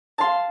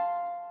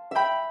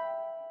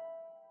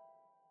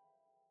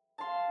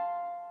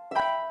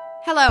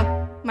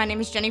Hello, my name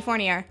is Jenny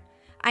Fournier.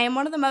 I am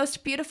one of the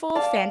most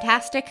beautiful,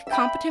 fantastic,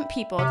 competent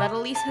people that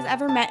Elise has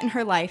ever met in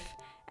her life,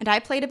 and I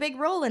played a big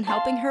role in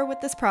helping her with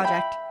this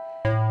project.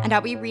 And I'll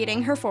be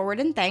reading her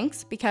forward in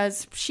thanks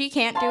because she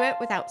can't do it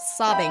without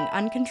sobbing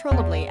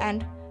uncontrollably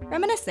and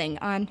reminiscing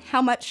on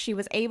how much she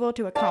was able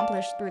to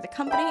accomplish through the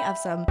company of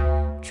some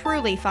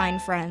truly fine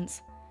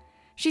friends.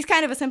 She's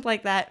kind of a simp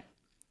like that,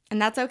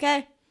 and that's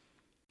okay.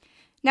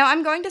 Now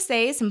I'm going to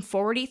say some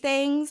forwardy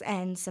things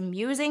and some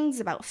musings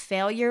about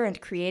failure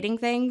and creating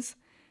things.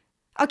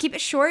 I'll keep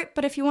it short,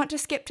 but if you want to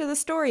skip to the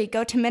story,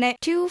 go to minute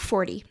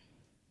 240.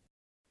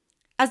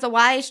 As the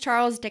wise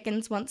Charles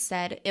Dickens once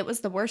said, it was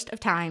the worst of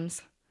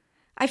times.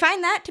 I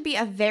find that to be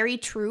a very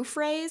true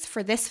phrase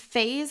for this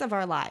phase of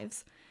our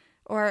lives,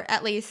 or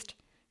at least,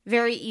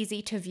 very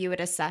easy to view it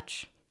as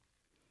such.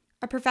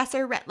 A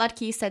professor, Rhett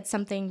Lutke, said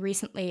something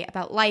recently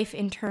about life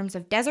in terms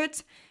of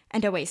deserts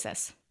and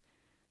oasis.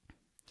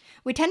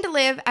 We tend to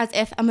live as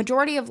if a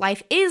majority of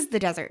life is the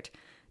desert,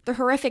 the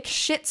horrific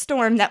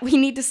shitstorm that we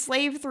need to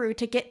slave through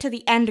to get to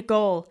the end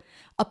goal,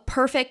 a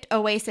perfect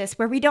oasis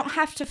where we don't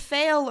have to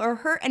fail or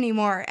hurt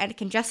anymore and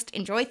can just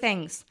enjoy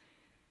things.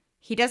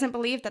 He doesn't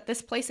believe that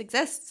this place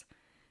exists.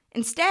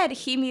 Instead,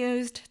 he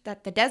mused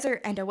that the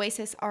desert and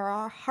oasis are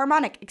a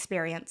harmonic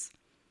experience,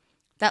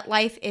 that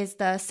life is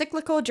the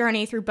cyclical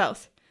journey through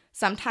both,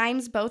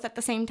 sometimes both at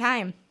the same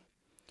time.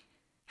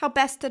 How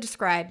best to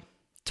describe?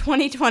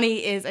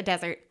 2020 is a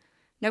desert.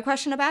 No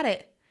question about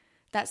it.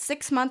 That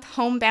 6-month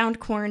homebound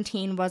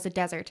quarantine was a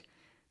desert.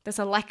 This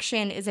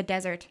election is a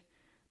desert.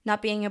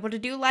 Not being able to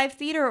do live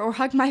theater or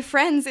hug my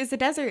friends is a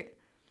desert.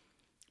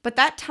 But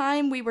that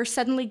time we were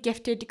suddenly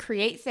gifted to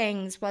create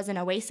things was an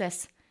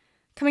oasis.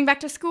 Coming back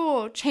to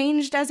school,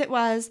 changed as it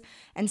was,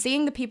 and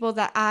seeing the people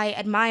that I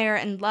admire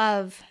and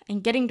love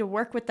and getting to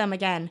work with them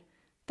again,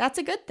 that's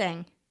a good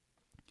thing.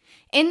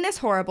 In this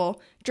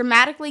horrible,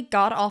 dramatically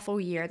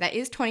god-awful year that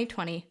is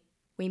 2020,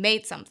 we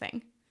made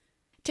something.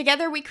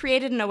 Together we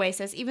created an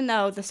oasis even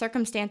though the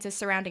circumstances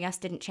surrounding us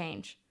didn't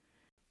change.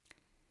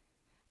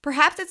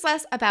 Perhaps it's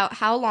less about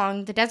how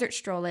long the desert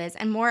stroll is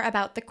and more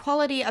about the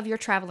quality of your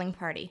traveling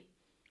party.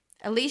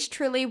 Elise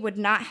truly would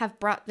not have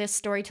brought this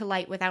story to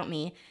light without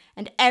me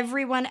and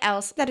everyone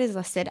else that is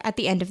listed at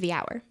the end of the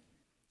hour.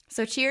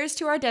 So cheers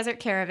to our desert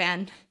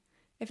caravan.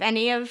 If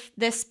any of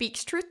this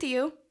speaks truth to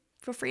you,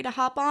 feel free to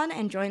hop on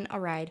and join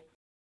a ride.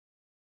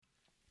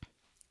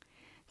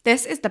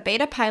 This is the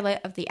beta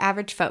pilot of The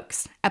Average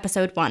Folks,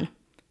 Episode 1.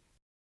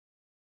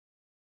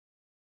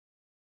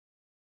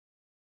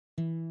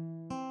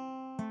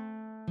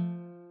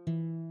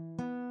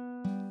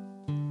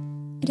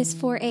 It is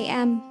 4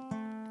 a.m.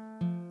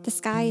 The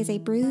sky is a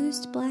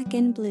bruised black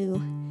and blue.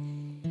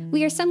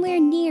 We are somewhere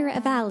near a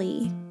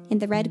valley, in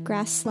the red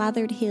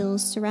grass-slathered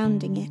hills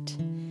surrounding it.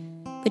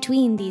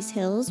 Between these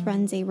hills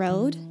runs a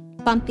road,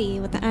 bumpy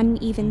with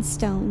uneven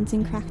stones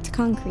and cracked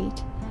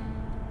concrete.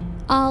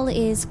 All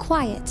is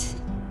quiet,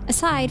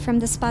 aside from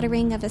the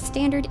sputtering of a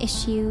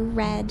standard-issue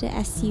red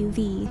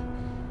SUV.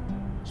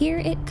 Here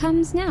it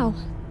comes now.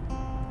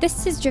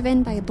 This is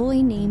driven by a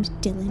boy named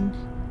Dylan.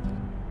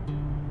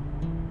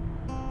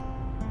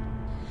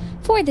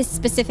 For this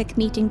specific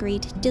meet and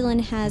greet,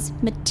 Dylan has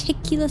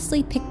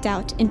meticulously picked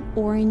out an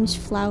orange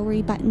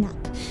flowery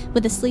button-up,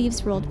 with the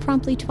sleeves rolled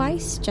promptly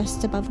twice,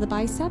 just above the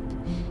bicep,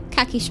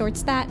 khaki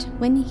shorts that,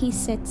 when he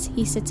sits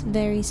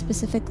very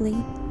specifically,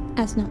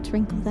 as not to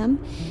wrinkle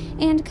them,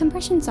 and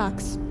compression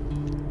socks,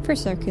 for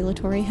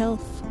circulatory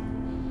health.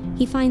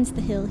 He finds the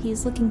hill he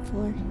is looking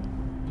for.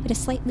 It is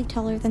slightly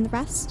taller than the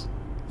rest,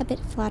 a bit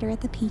flatter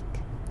at the peak.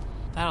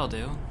 That'll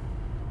do.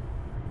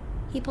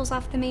 He pulls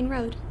off the main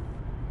road.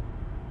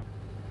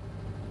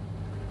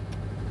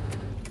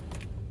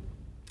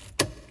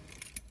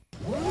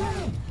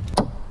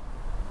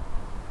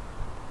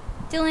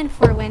 Dylan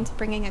forewent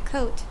bringing a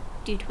coat,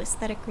 due to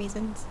aesthetic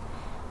reasons.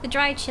 The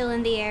dry chill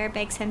in the air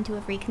begs him to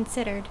have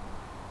reconsidered.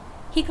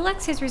 He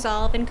collects his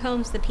resolve and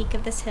combs the peak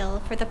of this hill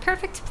for the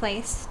perfect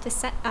place to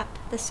set up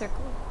the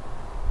circle.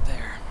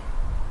 There.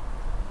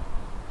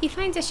 He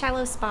finds a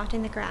shallow spot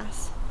in the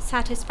grass,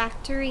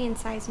 satisfactory in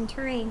size and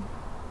terrain.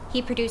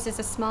 He produces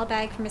a small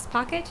bag from his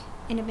pocket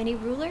and a mini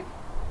ruler,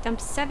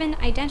 dumps 7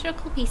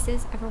 identical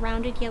pieces of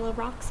rounded yellow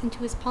rocks into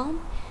his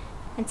palm,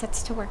 and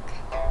sets to work.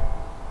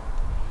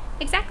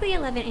 Exactly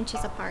 11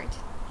 inches apart,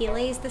 he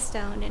lays the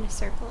stone in a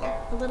circle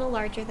a little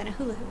larger than a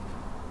hula hoop,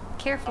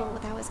 careful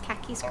with how his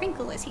khakis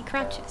crinkle as he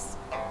crouches.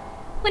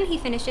 When he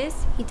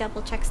finishes, he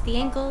double-checks the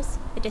angles,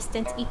 the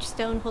distance each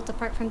stone holds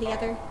apart from the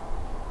other.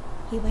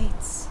 He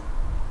waits.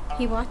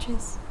 He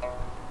watches.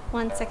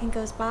 1 second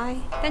goes by,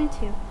 then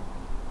 2.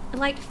 A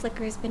light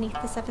flickers beneath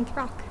the 7th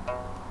rock.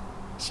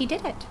 She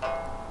did it.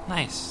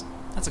 Nice.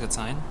 That's a good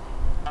sign.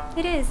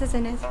 It is,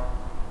 isn't it?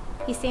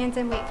 He stands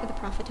and waits for the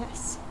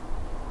prophetess.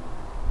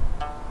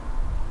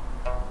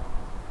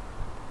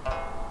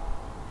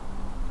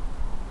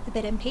 A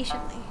bit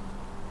impatiently.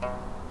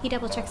 He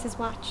double-checks his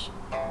watch.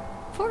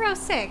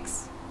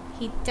 4:06.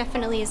 He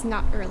definitely is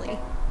not early.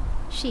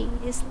 She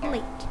is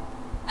late.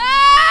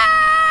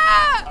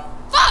 Ah!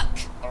 Fuck!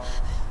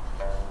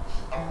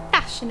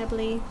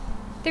 questionably.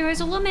 There was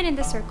a woman in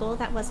the circle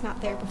that was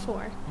not there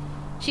before.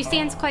 She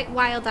stands quite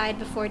wild-eyed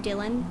before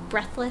Dylan,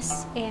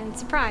 breathless and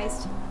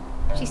surprised.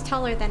 She's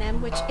taller than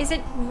him, which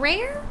isn't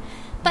rare,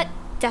 but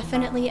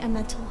definitely a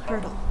mental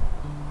hurdle.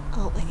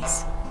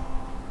 Always.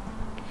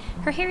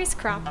 Her hair is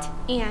cropped,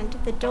 and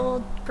the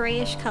dull,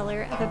 grayish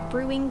color of a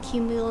brewing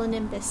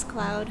cumulonimbus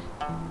cloud.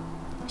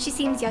 She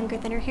seems younger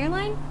than her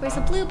hairline, wears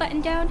a blue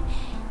button-down,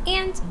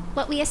 and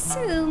what we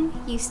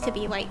assume used to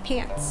be white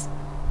pants.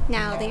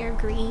 Now they are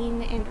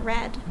green and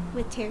red,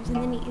 with tears in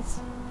the knees.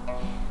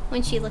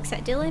 When she looks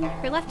at Dylan,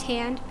 her left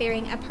hand,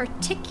 bearing a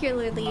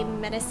particularly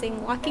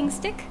menacing walking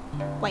stick,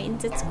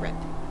 whitens its grip.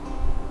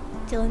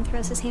 Dylan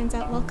throws his hands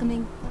out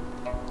welcoming.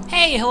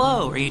 Hey,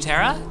 hello. Are you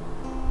Terra?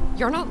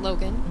 You're not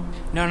Logan.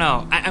 No.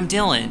 I'm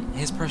Dylan,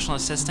 his personal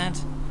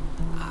assistant.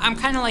 I'm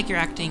kind of like your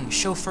acting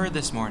chauffeur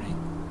this morning.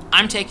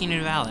 I'm taking you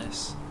to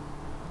Vallis.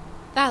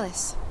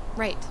 Vallis.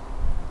 Right.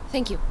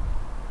 Thank you.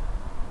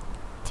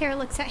 Terra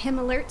looks at him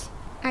alert,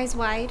 eyes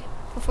wide,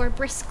 before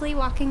briskly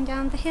walking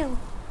down the hill.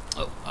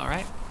 Oh, all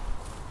right.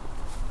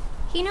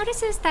 He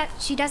notices that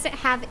she doesn't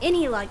have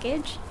any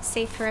luggage,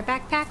 save for a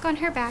backpack on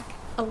her back,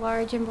 a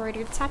large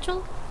embroidered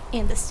satchel,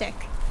 and the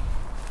stick.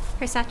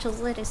 Her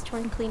satchel's lid is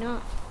torn clean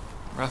off.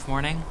 Rough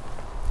morning?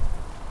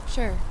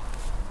 Sure.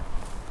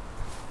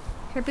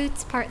 Her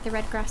boots part the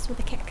red grass with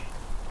a kick.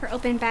 Her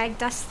open bag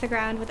dusts the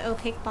ground with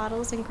opaque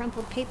bottles and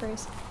crumpled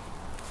papers.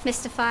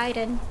 Mystified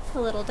and a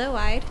little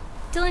doe-eyed,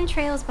 Dylan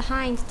trails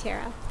behind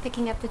Terra,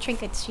 picking up the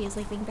trinkets she is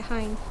leaving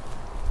behind.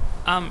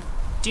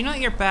 Do you know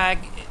your bag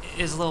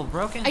is a little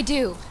broken? I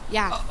do,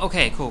 yeah.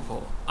 Okay,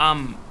 cool.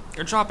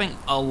 You're dropping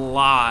a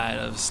lot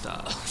of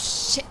stuff. Oh,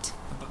 shit.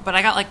 But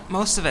I got,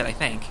 most of it, I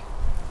think.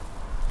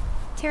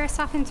 Terra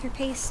softens her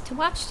pace to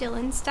watch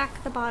Dylan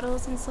stack the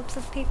bottles and slips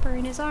of paper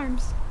in his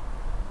arms.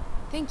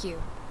 Thank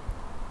you.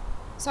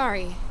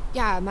 Sorry.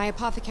 Yeah, my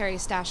apothecary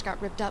stash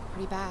got ripped up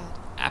pretty bad.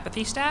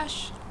 Apathy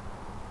stash?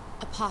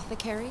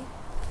 Apothecary?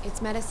 It's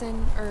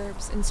medicine,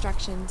 herbs,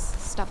 instructions,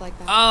 stuff like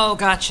that. Oh,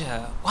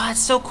 gotcha. Wow, it's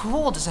so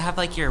cool. Does it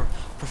have, your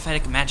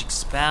prophetic magic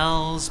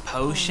spells,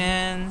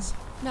 potions?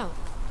 No.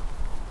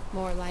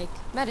 More like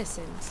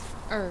medicines,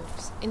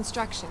 herbs,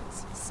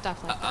 instructions,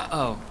 stuff like that.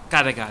 Oh,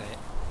 got it.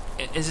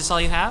 Is this all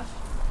you have?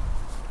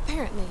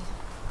 Apparently.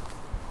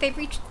 They've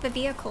reached the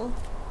vehicle.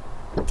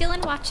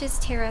 Dylan watches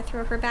Terra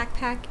throw her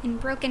backpack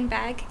and broken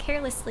bag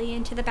carelessly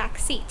into the back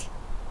seat.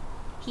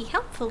 He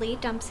helpfully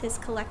dumps his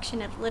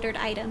collection of littered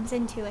items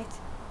into it.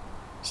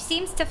 She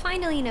seems to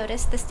finally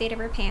notice the state of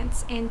her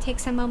pants and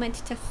takes a moment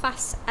to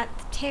fuss at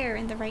the tear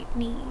in the right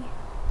knee.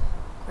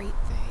 Great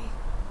Faye.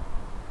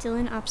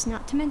 Dylan opts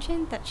not to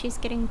mention that she's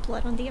getting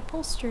blood on the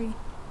upholstery.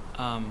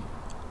 Are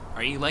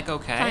you,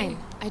 okay? Fine.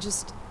 I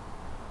just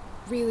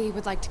really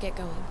would like to get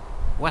going.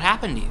 What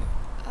happened to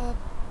you?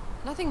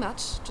 Nothing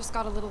much. Just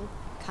got a little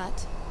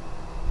cut.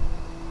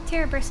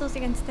 Terra bristles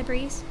against the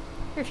breeze,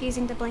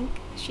 refusing to blink.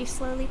 She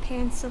slowly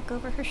pans silk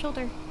over her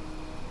shoulder.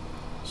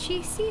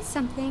 She sees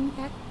something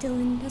that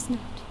Dylan does not.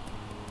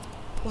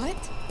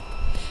 What?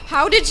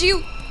 How did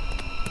you...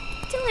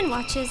 Dylan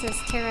watches as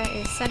Terra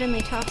is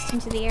suddenly tossed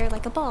into the air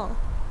like a ball,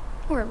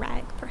 or a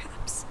rag,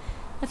 perhaps,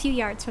 a few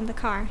yards from the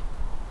car.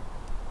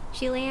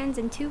 She lands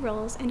in 2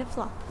 rolls and a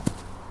flop.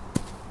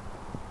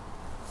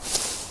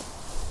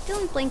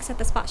 Dylan blinks at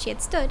the spot she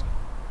had stood,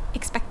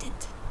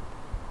 expectant.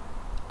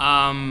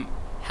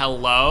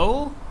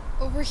 Hello?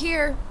 Over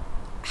here.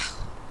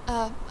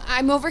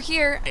 I'm over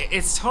here.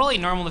 It's totally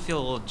normal to feel a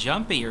little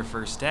jumpy your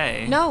first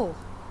day. No.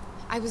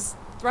 I was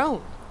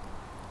thrown.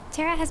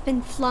 Terra has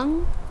been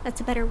flung. That's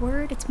a better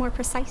word. It's more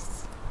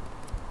precise.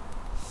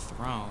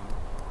 Thrown?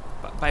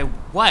 By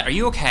what? Are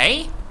you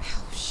okay?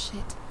 Oh,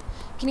 shit.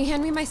 Can you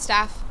hand me my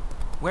staff?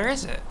 Where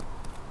is it?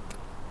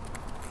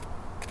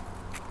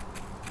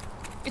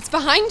 It's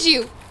behind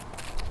you.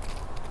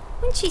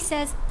 When she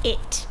says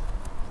it,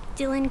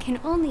 Dylan can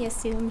only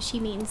assume she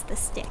means the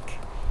stick.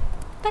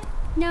 But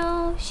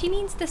no, she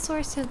means the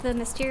source of the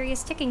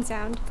mysterious ticking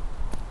sound.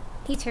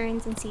 He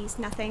turns and sees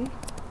nothing.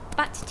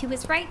 But to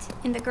his right,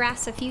 in the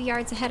grass a few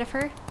yards ahead of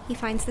her, he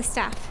finds the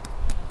staff.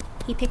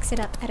 He picks it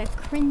up at a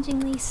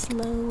cringingly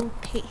slow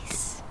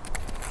pace.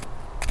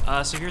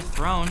 So you're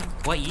thrown.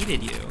 What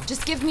yeeted you?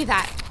 Just give me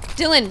that.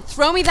 Dylan,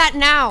 throw me that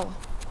now.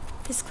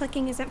 This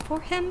clicking isn't for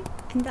him,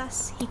 and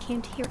thus he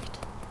can't hear it.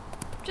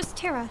 Just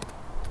Terra.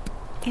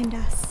 And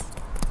us.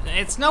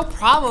 It's no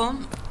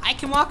problem. I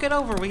can walk it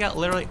over. We got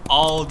literally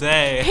all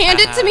day. Hand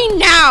it to me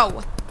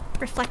now!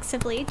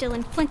 Reflexively,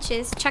 Dylan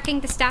flinches, chucking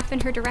the staff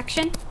in her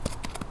direction.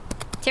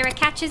 Terra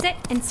catches it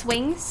and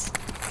swings.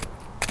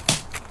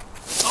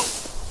 Oh,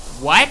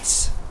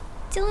 what?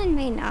 Dylan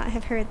may not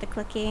have heard the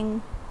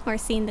clicking or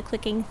seen the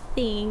clicking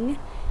thing,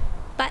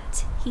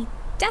 but he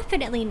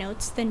definitely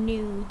notes the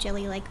new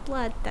jelly-like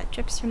blood that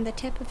drips from the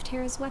tip of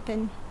Terra's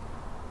weapon.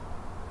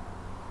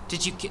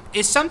 Did you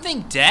is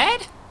something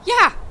dead?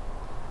 Yeah.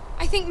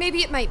 I think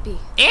maybe it might be.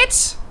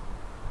 It?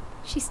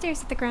 She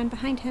stares at the ground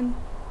behind him.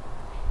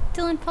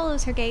 Dylan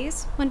follows her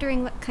gaze,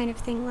 wondering what kind of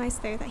thing lies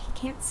there that he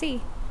can't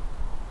see.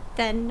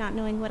 Then, not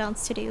knowing what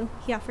else to do,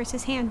 he offers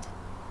his hand.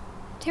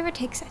 Terra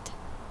takes it.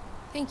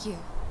 Thank you.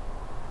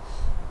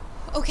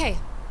 Okay,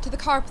 to the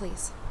car,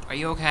 please. Are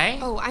you okay?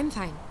 Oh, I'm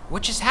fine.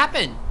 What just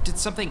happened? Did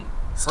something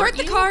Start hurt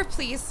the you? car,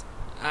 please.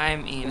 I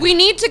mean... We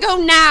need to go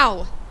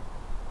now!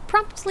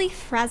 Promptly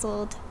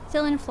frazzled,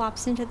 Dylan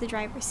flops into the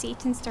driver's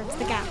seat and starts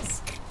the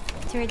gas.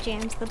 Terra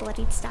jams the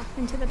bloodied staff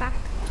into the back.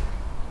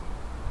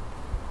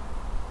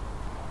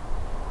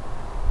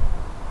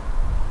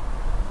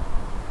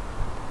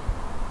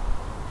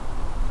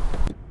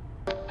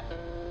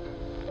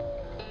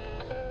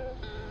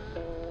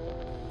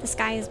 The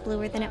sky is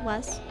bluer than it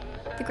was.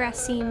 The grass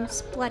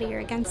seems bloodier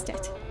against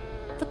it.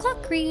 The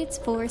clock reads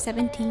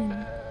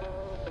 4:17.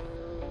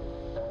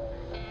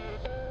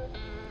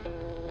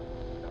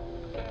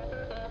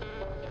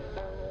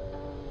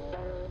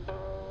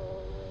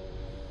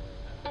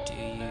 Do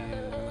you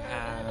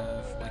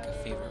have, like, a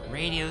favorite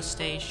radio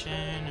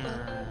station,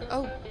 or...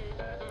 Oh,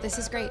 this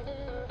is great.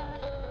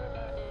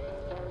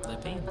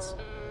 Philippines?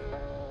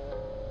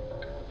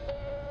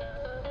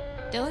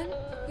 Dylan,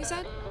 you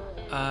said?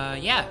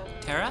 Yeah.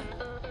 Terra?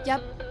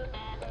 Yep.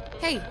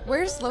 Hey,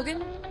 where's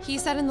Logan? He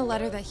said in the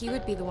letter that he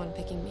would be the one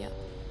picking me up.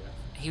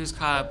 He was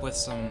caught up with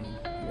some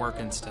work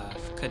and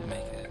stuff. Couldn't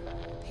make it.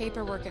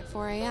 Paperwork at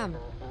 4 a.m.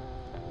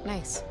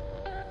 Nice.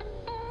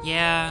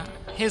 Yeah,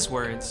 his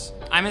words.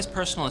 I'm his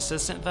personal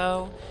assistant,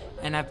 though,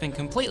 and I've been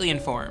completely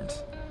informed.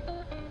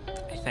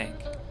 I think.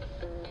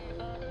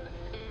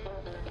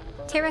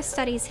 Terra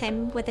studies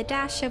him with a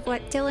dash of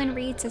what Dylan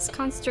reads as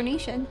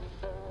consternation.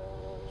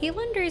 He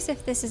wonders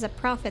if this is a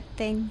Prophet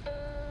thing.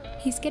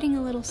 He's getting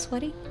a little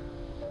sweaty.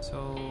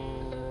 So,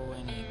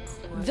 any...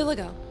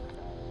 Villigo.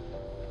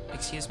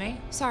 Excuse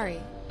me? Sorry,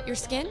 your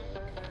skin?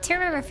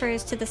 Terra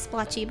refers to the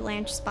splotchy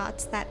blanch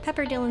spots that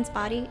pepper Dylan's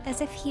body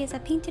as if he is a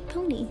painted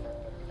pony.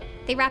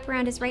 They wrap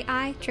around his right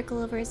eye,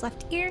 trickle over his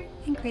left ear,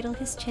 and cradle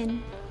his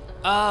chin.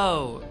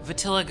 Oh,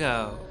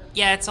 vitiligo.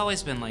 Yeah, it's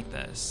always been like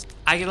this.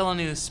 I get a little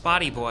new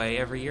spotty boy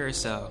every year or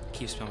so.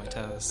 Keeps me on my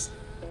toes.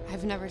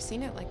 I've never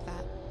seen it like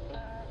that.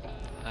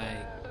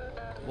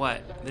 Like,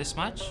 what, this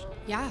much?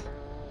 Yeah.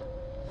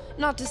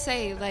 Not to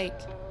say, like,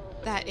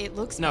 that it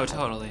looks No, bad.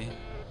 totally.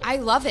 I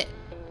love it.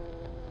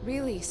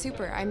 Really,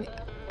 super.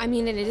 I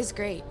mean, it is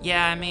great.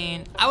 Yeah, I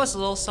mean, I was a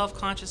little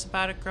self-conscious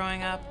about it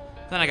growing up.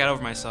 Then I got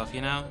over myself,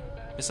 you know?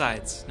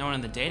 Besides, no one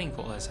in the dating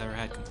pool has ever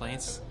had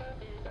complaints.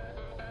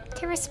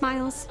 Terra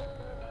smiles.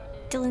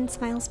 Dylan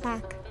smiles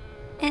back.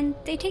 And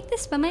they take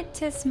this moment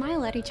to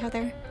smile at each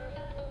other.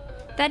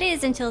 That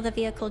is until the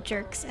vehicle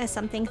jerks as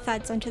something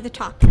thuds onto the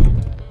top.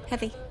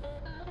 Heavy.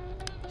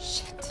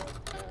 Shit.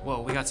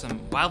 Whoa, we got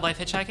some wildlife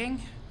hitchhiking?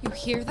 You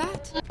hear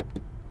that?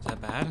 Is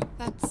that bad?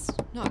 That's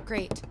not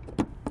great.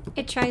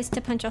 It tries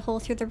to punch a hole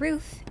through the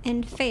roof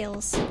and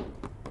fails.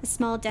 A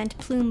small dent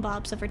plume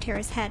bobs over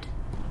Terra's head.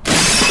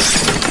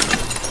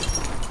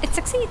 It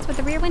succeeds with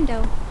the rear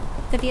window.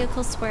 The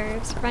vehicle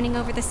swerves, running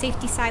over the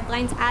safety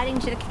sidelines, adding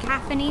to the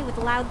cacophony with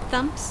loud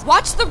thumps.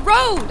 Watch the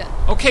road!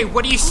 Okay,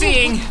 what are you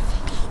seeing?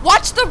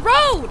 Watch the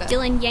road!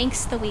 Dylan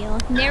yanks the wheel,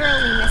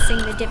 narrowly missing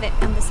the divot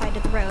on the side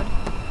of the road.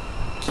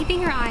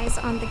 Keeping her eyes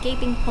on the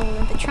gaping hole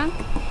in the trunk,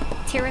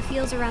 Terra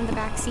feels around the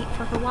back seat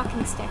for her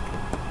walking stick.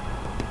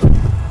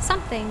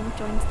 Something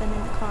joins them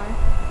in the car.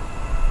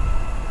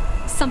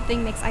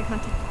 Something makes eye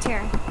contact with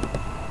Terra.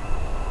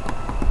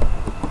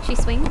 She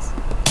swings,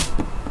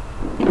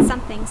 and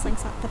something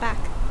slinks out the back.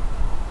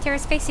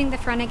 Terra's facing the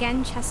front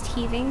again, chest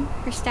heaving,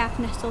 her staff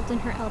nestled in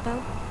her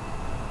elbow.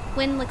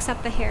 Wynn looks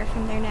up the hair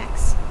from their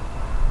necks.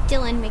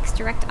 Dylan makes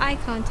direct eye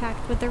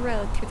contact with the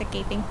road through the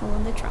gaping hole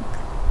in the trunk.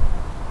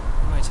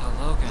 What do I tell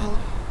Logan? I'll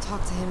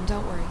talk to him,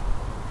 don't worry.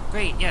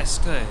 Great, yes,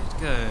 good.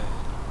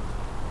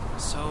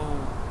 So...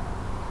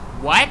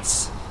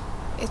 What?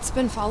 It's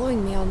been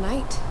following me all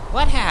night.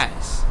 What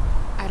has?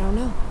 I don't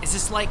know. Is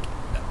this like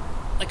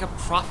a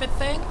Prophet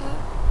thing?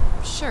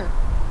 Sure.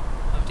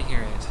 Love to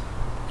hear it.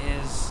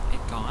 Is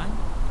it gone?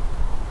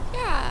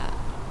 Yeah.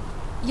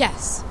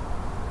 Yes.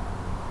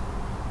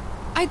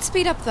 I'd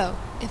speed up, though,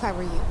 if I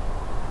were you.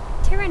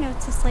 Terra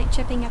notes a slight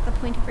chipping at the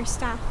point of her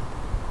staff.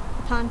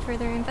 Upon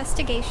further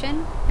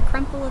investigation, a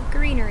crumple of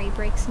greenery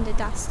breaks into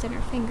dust in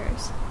her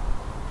fingers.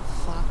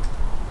 Fuck.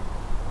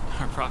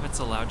 Are prophets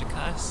allowed to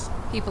cuss?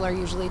 People are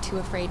usually too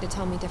afraid to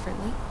tell me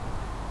differently.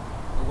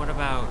 But what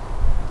about,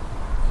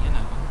 you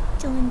know...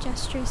 Dylan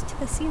gestures to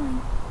the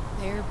ceiling.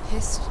 They're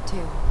pissed,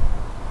 too.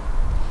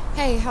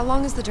 Hey, how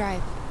long is the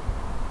drive?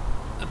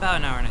 About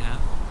an hour and a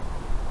half.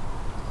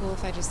 Cool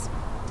if I just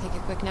take a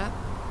quick nap?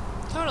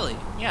 Totally,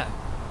 yeah.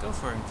 Go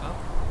for it, folk.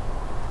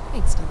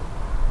 Thanks, Dylan.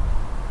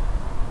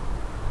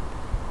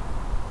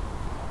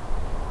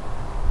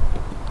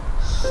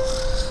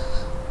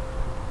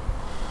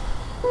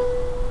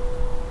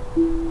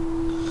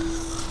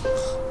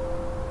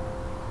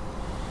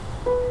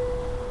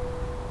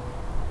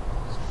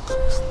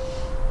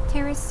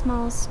 Terra's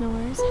small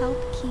snores help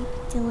keep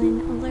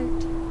Dylan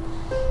alert.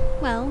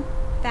 Well,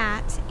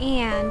 that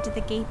and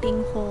the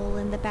gaping hole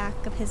in the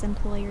back of his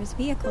employer's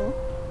vehicle.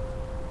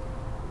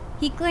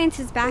 He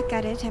glances back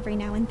at it every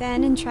now and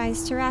then and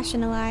tries to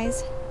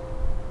rationalize.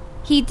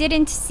 He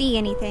didn't see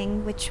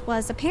anything, which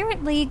was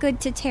apparently good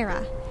to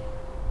Terra.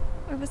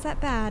 Or was that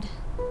bad?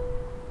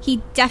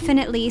 He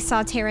definitely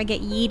saw Terra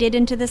get yeeted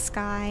into the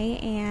sky,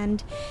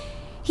 and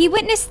he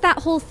witnessed that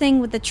whole thing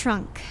with the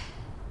trunk.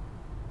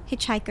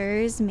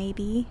 Hitchhikers,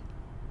 maybe.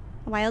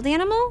 A wild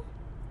animal?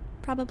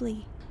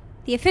 Probably.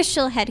 The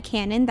official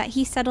headcanon that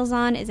he settles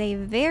on is a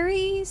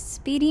very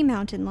speedy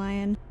mountain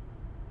lion.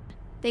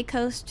 They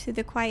coast through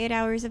the quiet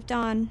hours of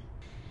dawn.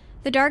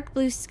 The dark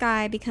blue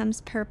sky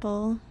becomes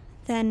purple,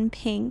 then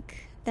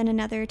pink, then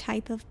another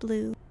type of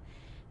blue.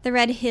 The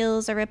red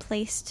hills are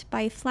replaced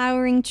by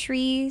flowering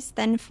trees,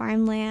 then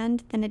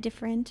farmland, then a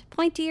different,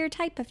 pointier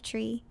type of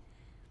tree.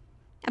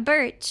 A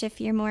birch, if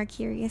you're more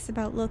curious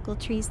about local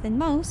trees than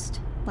most,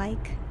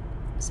 like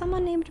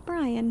someone named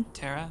Brian.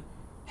 Terra?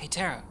 Hey,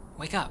 Terra,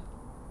 wake up.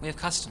 We have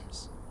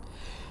customs.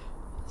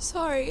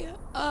 Sorry,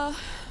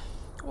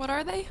 what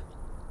are they?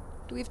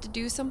 Do we have to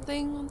do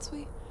something once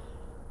we...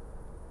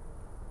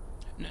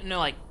 No,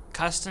 like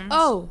customs?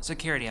 Oh.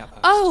 Security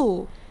outpost.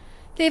 Oh!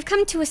 They have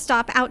come to a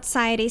stop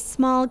outside a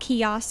small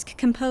kiosk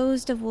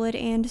composed of wood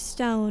and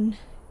stone.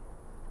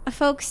 A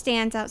folk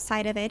stands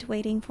outside of it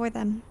waiting for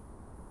them.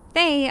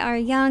 They are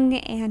young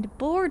and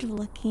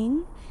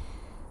bored-looking,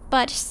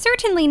 but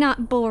certainly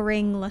not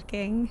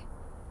boring-looking.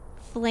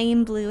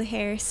 Flame blue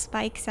hair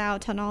spikes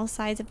out on all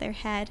sides of their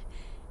head,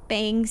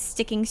 bangs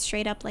sticking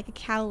straight up like a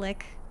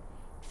cowlick.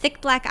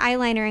 Thick black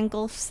eyeliner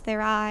engulfs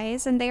their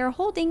eyes, and they are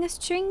holding a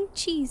string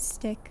cheese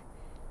stick.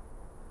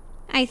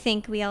 I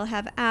think we all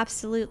have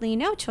absolutely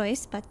no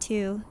choice but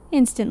to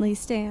instantly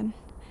stand.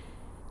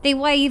 They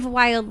wave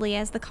wildly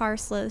as the car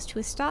slows to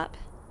a stop.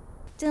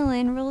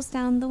 Dylan rolls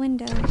down the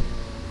window.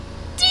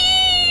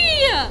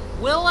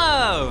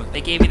 Willow!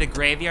 They gave you the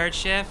graveyard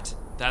shift?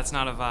 That's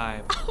not a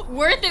vibe.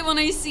 Worth it when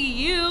I see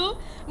you.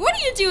 What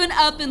are you doing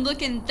up and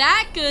looking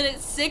that good at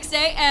 6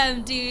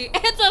 a.m., D?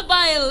 It's a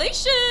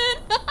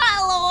violation!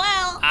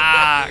 LOL!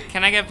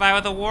 Can I get by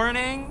with a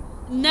warning?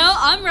 No,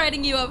 I'm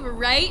writing you up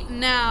right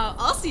now.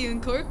 I'll see you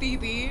in court,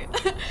 BB.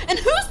 And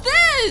who's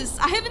this?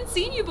 I haven't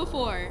seen you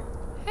before.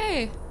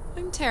 Hey,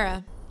 I'm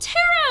Terra.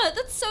 Terra!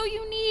 That's so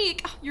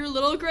unique. Your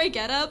little gray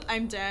getup,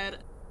 I'm dead.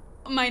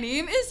 My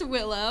name is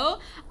Willow.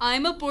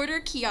 I'm a border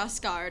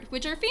kiosk guard,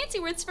 which are fancy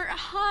words for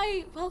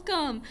hi,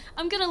 welcome.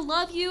 I'm gonna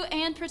love you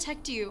and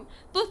protect you,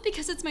 both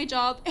because it's my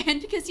job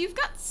and because you've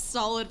got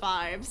solid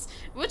vibes.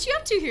 What you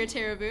up to here,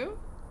 Terra Boo?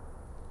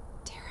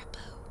 Terra Boo.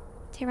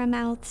 Terra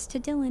mouths to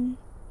Dylan.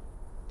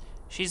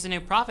 She's the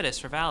new prophetess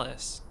for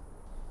Vallis.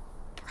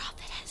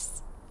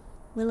 Prophetess.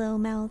 Willow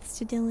mouths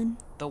to Dylan.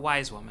 The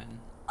wise woman.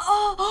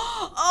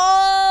 Oh,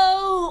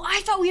 I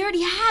thought we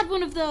already had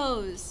one of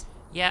those.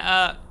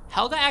 Yeah,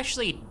 Helga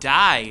actually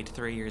died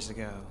 3 years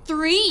ago.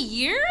 3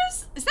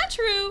 years? Is that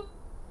true?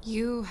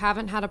 You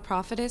haven't had a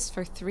prophetess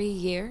for 3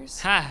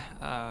 years?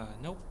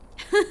 Nope.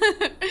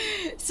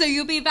 So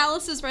you'll be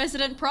Vallis's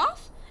resident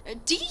prof?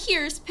 D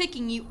here's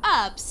picking you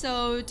up,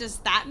 so does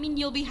that mean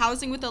you'll be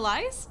housing with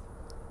Elias?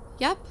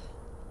 Yep.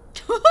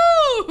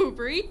 Woohoo!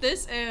 Breathe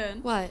this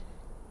in. What?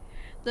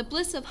 The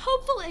bliss of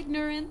hopeful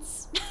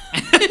ignorance.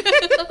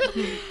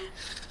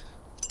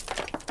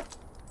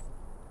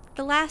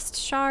 The last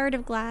shard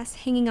of glass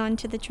hanging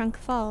onto the trunk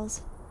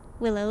falls.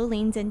 Willow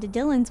leans into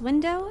Dylan's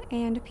window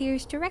and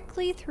peers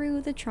directly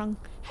through the trunk.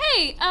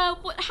 Hey,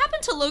 what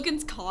happened to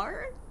Logan's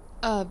car?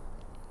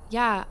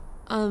 Yeah,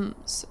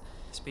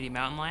 Speedy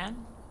mountain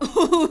lion?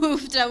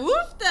 Oofda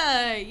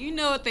woofda! You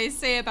know what they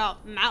say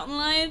about mountain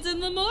lions in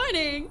the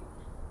morning.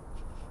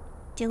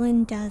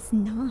 Dylan does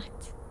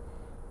not.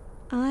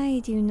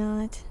 I do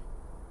not.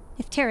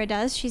 If Terra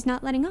does, she's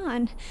not letting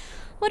on.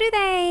 What do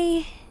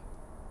they?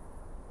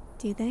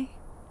 Do they?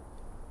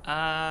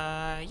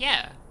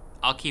 Yeah.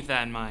 I'll keep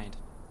that in mind.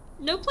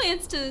 No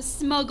plans to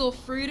smuggle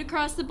fruit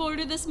across the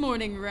border this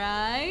morning,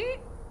 right?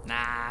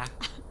 Nah.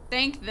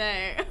 Thank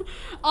they.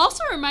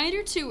 Also a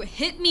reminder to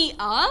hit me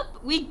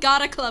up. We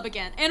got a club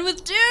again. And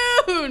with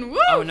Dune! Woo!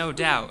 Oh, no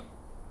doubt.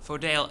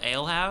 Fodale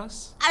Ale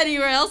House?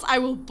 Anywhere else, I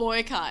will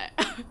boycott.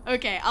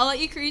 Okay, I'll let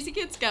you crazy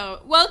kids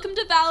go. Welcome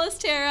to Vallis,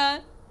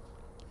 Terra.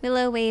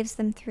 Willow waves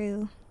them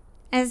through.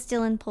 As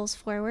Dylan pulls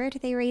forward,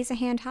 they raise a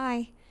hand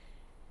high.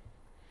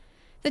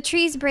 The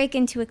trees break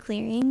into a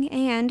clearing,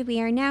 and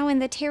we are now in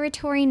the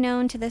territory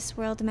known to this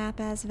world map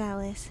as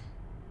Vallis.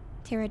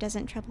 Terra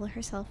doesn't trouble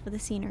herself with the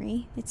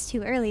scenery. It's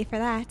too early for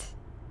that.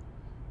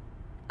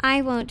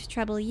 I won't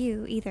trouble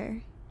you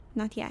either.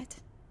 Not yet.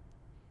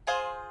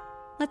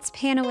 Let's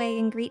pan away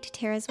and greet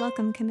Terra's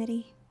welcome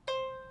committee.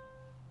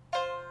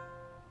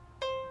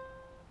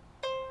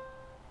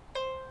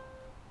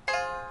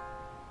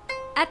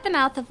 At the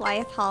mouth of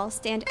Lyeth Hall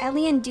stand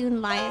Ellie and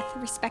Dune Lyeth,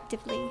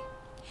 respectively.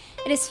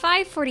 It is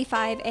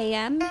 5:45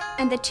 a.m.,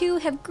 and the two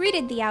have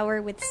greeted the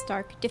hour with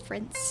stark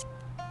difference.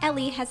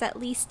 Ellie has at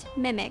least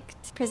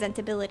mimicked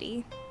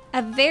presentability.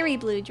 A very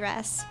blue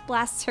dress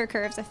blasts her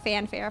curves a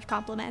fanfare of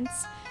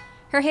compliments.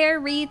 Her hair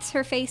wreathes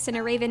her face in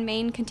a raven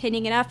mane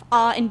containing enough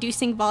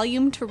awe-inducing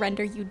volume to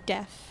render you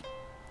deaf.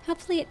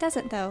 Hopefully it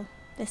doesn't, though.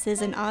 This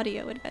is an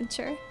audio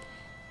adventure.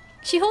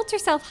 She holds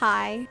herself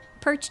high,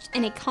 perched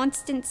in a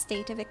constant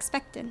state of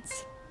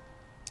expectance.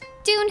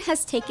 Dune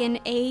has taken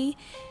a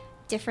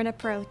different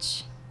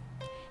approach.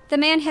 The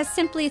man has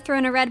simply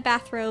thrown a red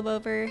bathrobe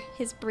over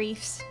his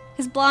briefs.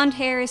 His blonde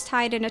hair is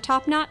tied in a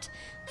top knot,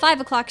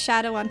 5 o'clock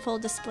shadow on full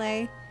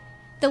display.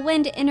 The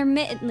wind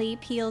intermittently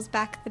peels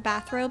back the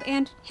bathrobe,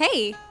 and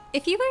hey,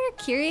 if you were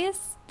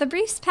curious, the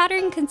brief's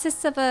pattern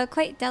consists of a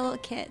quite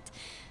delicate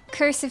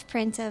cursive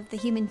print of the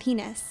human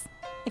penis.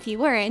 If you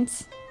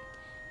weren't,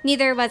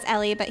 neither was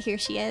Ellie, but here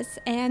she is,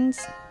 and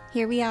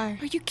here we are.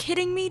 Are you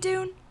kidding me,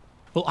 Dune?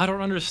 Well, I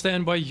don't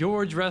understand why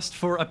you're dressed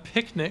for a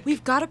picnic.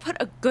 We've got to put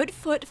a good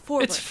foot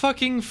forward. It's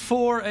fucking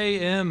 4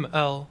 a.m.,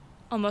 Elle.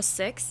 Almost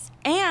 6.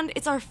 And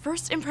it's our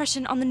first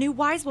impression on the new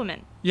wise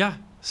woman. Yeah,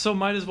 so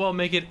might as well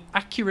make it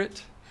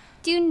accurate.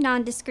 Dune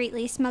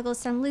non-discreetly smuggles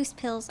some loose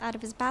pills out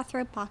of his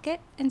bathrobe pocket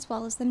and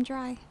swallows them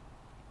dry.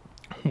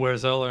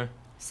 Where's Eller?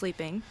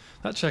 Sleeping.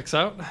 That checks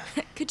out.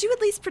 Could you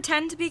at least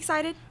pretend to be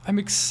excited? I'm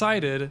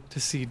excited to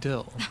see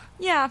Dill.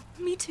 Yeah,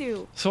 me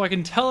too. So I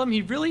can tell him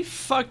he really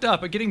fucked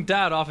up at getting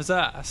Dad off his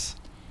ass.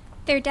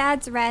 Their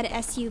dad's red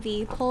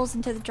SUV pulls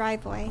into the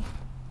driveway.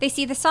 They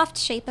see the soft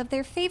shape of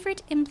their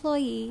favorite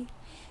employee.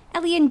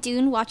 Ellie and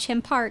Dune watch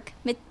him park,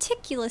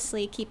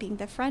 meticulously keeping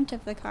the front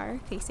of the car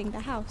facing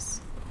the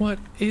house. What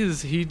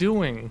is he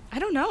doing? I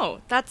don't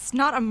know. That's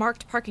not a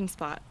marked parking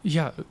spot.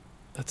 Yeah,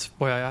 that's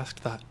why I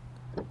asked that.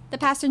 The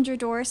passenger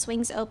door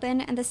swings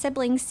open, and the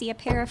siblings see a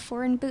pair of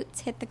foreign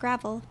boots hit the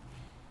gravel.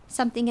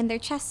 Something in their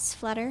chests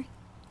flutter.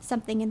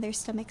 Something in their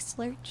stomachs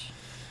lurch.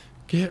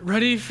 Get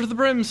ready for the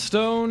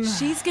brimstone.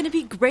 She's gonna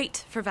be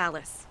great for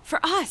Vallis. For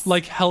us.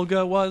 Like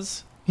Helga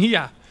was?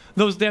 Yeah,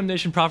 those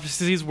damnation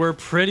prophecies were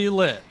pretty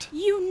lit.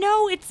 You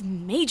know it's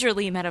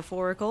majorly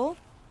metaphorical.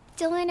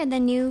 Dylan and the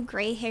new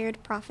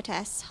gray-haired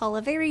prophetess haul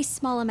a very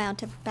small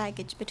amount of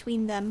baggage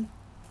between them.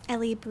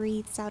 Ellie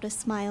breathes out a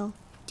smile.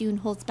 Dune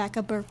holds back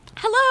a burp.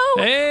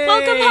 Hello! Hey!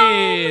 Welcome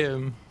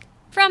home!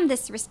 From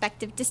this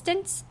respective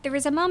distance, there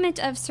is a moment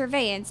of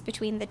surveillance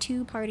between the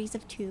two parties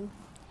of two.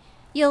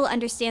 You'll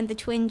understand the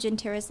twinge in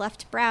Terra's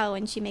left brow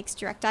when she makes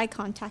direct eye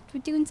contact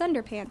with Dune's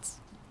underpants.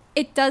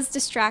 It does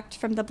distract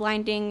from the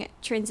blinding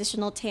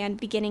transitional tan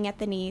beginning at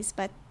the knees,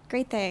 but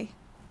great day.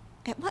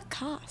 At what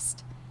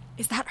cost?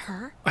 Is that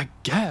her? I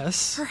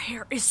guess. Her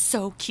hair is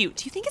so cute.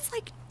 Do you think it's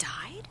like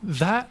dyed?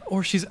 That,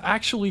 or she's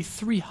actually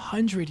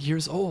 300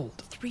 years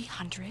old.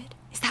 300?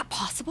 Is that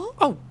possible?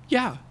 Oh,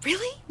 yeah.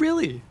 Really?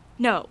 Really?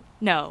 No,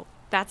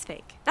 that's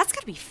fake. That's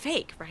gotta be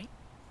fake, right?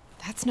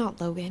 That's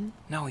not Logan.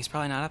 No, he's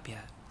probably not up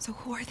yet. So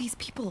who are these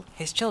people?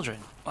 His children.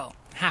 Well,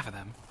 half of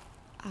them.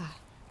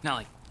 Not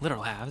like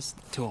literal halves.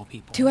 2 old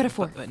people. 2 out of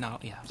 4. But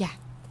not, yeah. Yeah,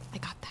 I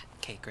got that.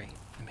 Okay, great.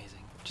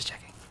 Amazing. Just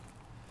checking.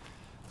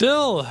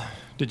 Dill,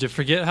 did you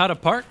forget how to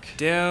park?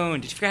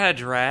 Dune, did you forget how to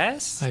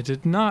dress? I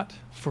did not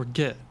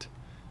forget.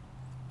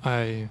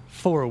 I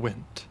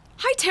forewent.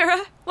 Hi,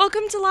 Terra.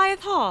 Welcome to Lyeth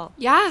Hall.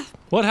 Yeah,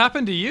 What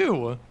happened to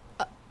you?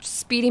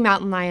 speedy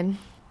mountain lion.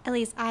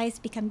 Ellie's eyes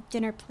become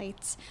dinner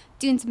plates.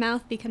 Dune's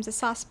mouth becomes a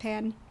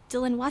saucepan.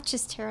 Dylan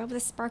watches Terra with a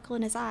sparkle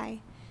in his eye.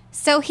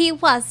 So he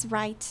was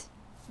right.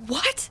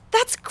 What?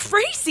 That's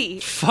crazy.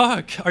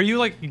 Fuck, are you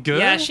like good?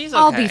 Yeah, she's okay.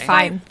 I'll be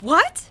fine.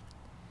 What?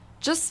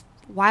 Just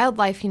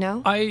wildlife, you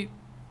know? I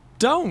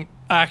don't,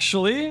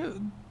 actually.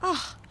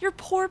 Oh, your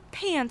poor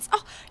pants.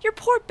 Oh, your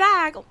poor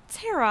bag. Oh,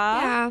 Terra.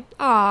 Yeah,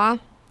 aw.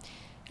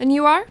 And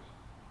you are?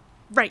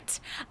 Right.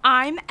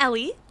 I'm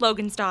Ellie,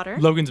 Logan's daughter.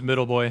 Logan's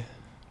middle boy.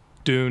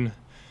 Dune.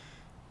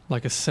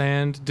 Like a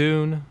sand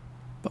dune,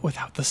 but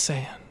without the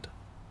sand.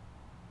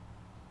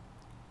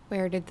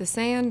 Where did the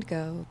sand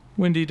go?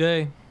 Windy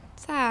day.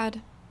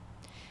 Sad.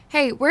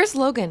 Hey, where's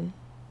Logan?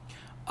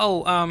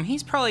 Oh,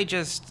 he's probably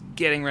just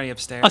getting ready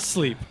upstairs.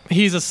 Asleep.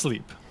 He's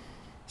asleep.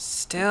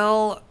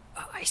 Still,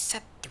 I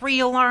set 3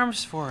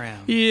 alarms for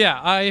him.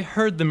 Yeah, I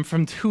heard them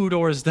from 2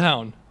 doors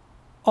down.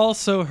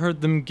 Also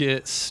heard them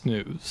get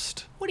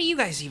snoozed. What are you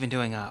guys even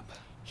doing up?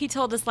 He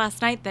told us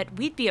last night that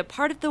we'd be a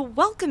part of the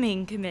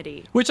welcoming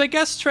committee. Which I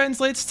guess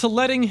translates to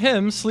letting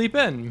him sleep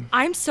in.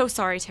 I'm so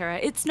sorry, Terra.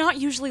 It's not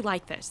usually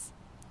like this.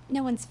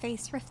 No one's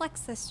face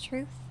reflects this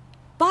truth.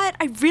 But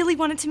I really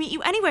wanted to meet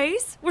you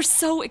anyways. We're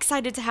so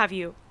excited to have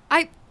you.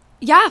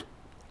 Yeah,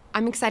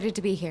 I'm excited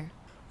to be here.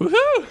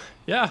 Woohoo!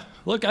 Yeah,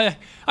 look, I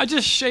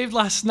just shaved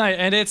last night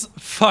and it's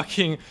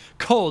fucking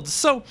cold.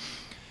 So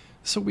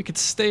we could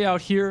stay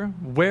out here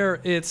where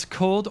it's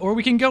cold, or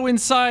we can go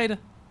inside.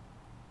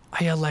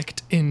 I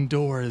elect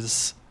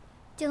indoors.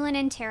 Dylan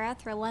and Terra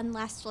throw one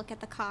last look at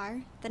the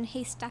car, then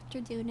haste after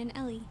Dune and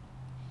Ellie.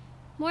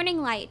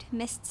 Morning light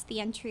mists the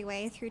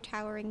entryway through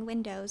towering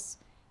windows.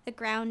 The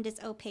ground is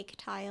opaque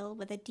tile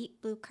with a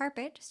deep blue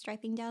carpet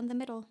striping down the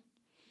middle.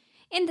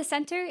 In the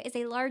center is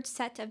a large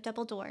set of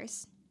double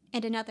doors,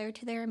 and another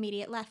to their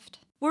immediate left.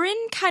 We're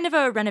in kind of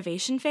a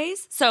renovation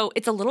phase, so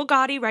it's a little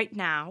gaudy right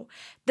now.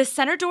 The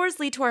center doors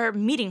lead to our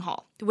meeting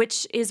hall,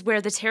 which is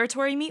where the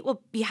Territory meet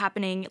will be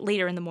happening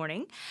later in the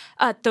morning.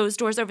 Those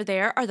doors over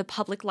there are the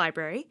public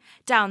library.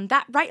 Down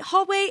that right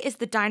hallway is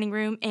the dining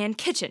room and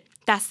kitchen.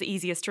 That's the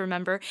easiest to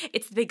remember.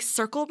 It's the big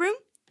circle room.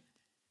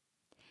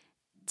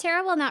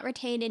 Terra will not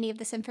retain any of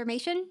this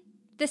information.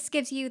 This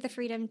gives you the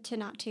freedom to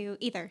not to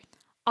either.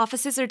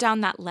 Offices are down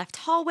that left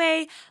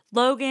hallway.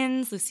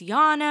 Logan's,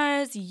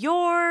 Luciana's,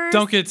 yours.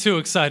 Don't get too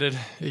excited.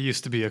 It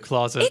used to be a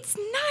closet. It's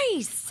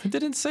nice. I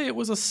didn't say it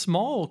was a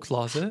small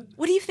closet.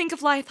 What do you think of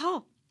Lythe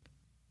Hall?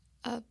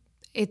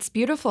 It's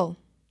beautiful.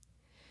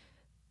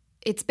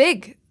 It's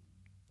big.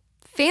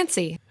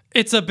 Fancy.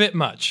 It's a bit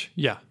much,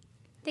 yeah.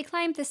 They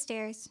climb the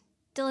stairs.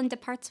 Dylan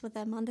departs with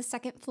them on the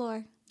second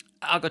floor.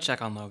 I'll go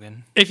check on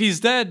Logan. If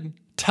he's dead,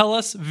 tell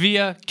us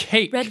via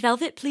cake. Red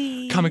velvet,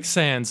 please. Comic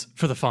Sans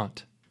for the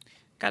font.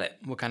 Got it.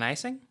 What kind of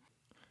icing?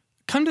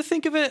 Come to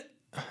think of it,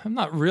 I'm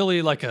not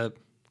really like a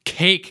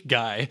cake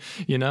guy,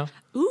 you know?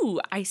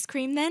 Ooh, ice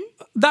cream then?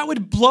 That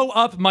would blow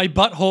up my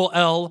butthole,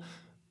 Elle.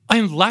 I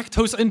am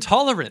lactose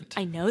intolerant.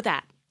 I know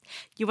that.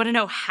 You want to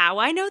know how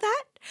I know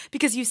that?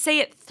 Because you say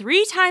it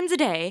 3 times a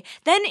day,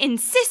 then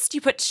insist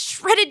you put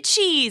shredded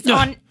cheese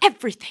on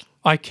everything.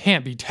 I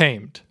can't be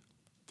tamed.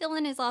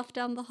 Dylan is off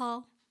down the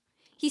hall.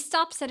 He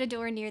stops at a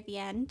door near the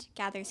end,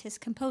 gathers his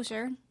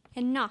composure,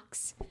 and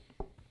knocks.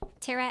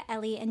 Terra,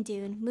 Ellie, and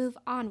Dune move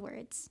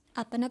onwards,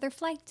 up another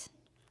flight.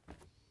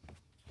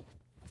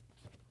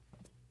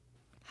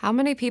 How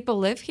many people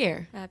live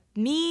here?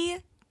 Me,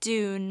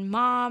 Dune,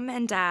 Mom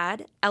and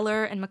Dad,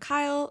 Eller and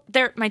Mikhail.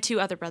 They're my 2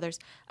 other brothers.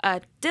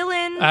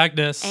 Dylan.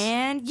 Agnes.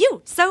 And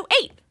you. So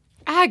 8.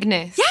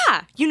 Agnes.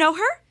 Yeah, you know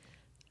her?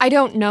 I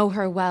don't know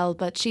her well,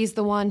 but she's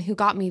the one who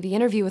got me the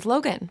interview with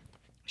Logan.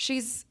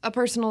 She's a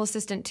personal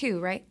assistant too,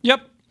 right?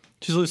 Yep.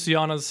 She's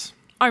Luciana's.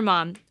 Our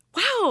mom.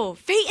 Wow,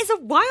 fate is a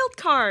wild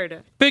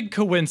card. Big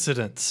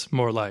coincidence,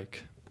 more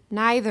like.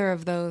 Neither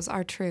of those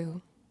are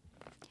true.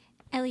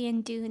 Ellie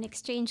and Dune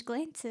exchange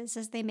glances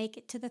as they make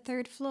it to the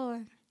 3rd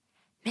floor.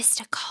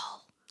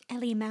 Mystical.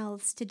 Ellie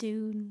mouths to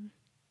Dune.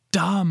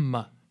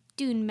 Dumb.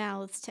 Dune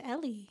mouths to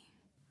Ellie.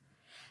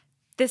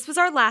 This was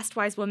our last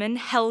wise woman,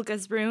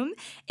 Helga's room.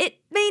 It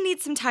may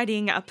need some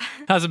tidying up.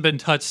 Hasn't been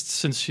touched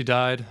since she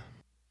died.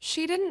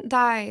 She didn't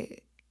die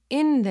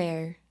in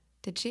there,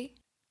 did she?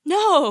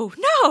 No.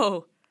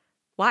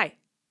 Why?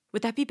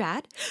 Would that be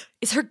bad?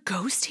 Is her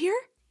ghost here?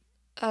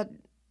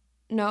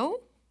 No.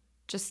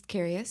 Just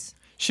curious.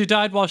 She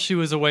died while she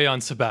was away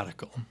on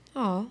sabbatical.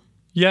 Oh.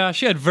 Yeah,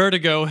 she had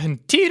vertigo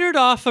and teetered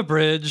off a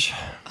bridge.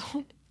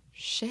 Oh,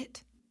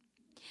 shit.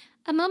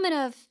 A moment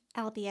of,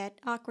 albeit,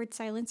 awkward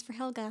silence for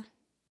Helga.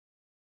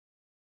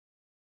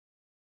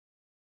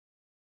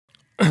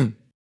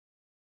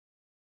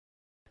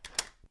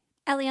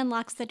 Ellie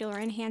unlocks the door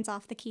and hands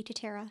off the key to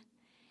Terra.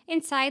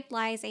 Inside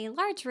lies a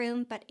large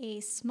room, but a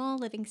small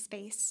living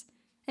space.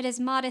 It is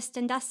modest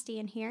and dusty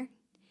in here.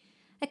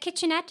 A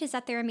kitchenette is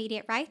at their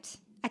immediate right,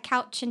 a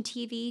couch and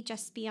TV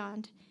just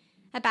beyond.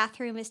 A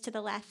bathroom is to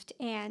the left,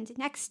 and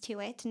next to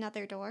it,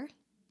 another door.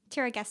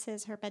 Terra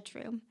guesses her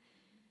bedroom.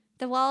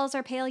 The walls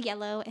are pale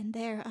yellow, and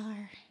there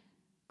are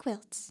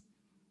quilts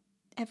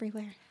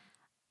everywhere.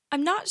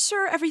 I'm not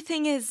sure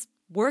everything is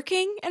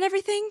working and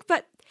everything,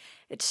 but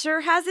it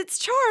sure has its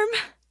charm.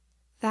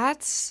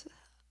 That's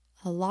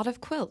a lot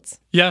of quilts.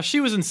 Yeah, she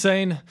was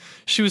insane.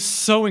 She was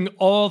sewing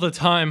all the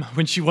time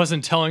when she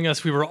wasn't telling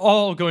us we were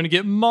all going to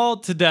get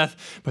mauled to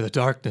death by the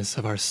darkness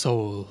of our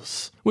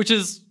souls.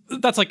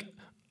 That's like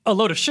a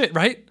load of shit,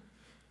 right?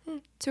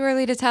 Too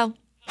early to tell.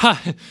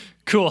 Ha!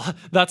 Cool.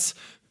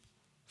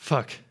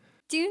 Fuck.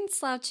 Dune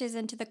slouches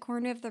into the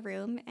corner of the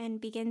room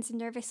and begins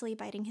nervously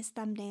biting his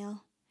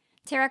thumbnail.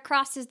 Terra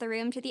crosses the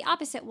room to the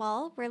opposite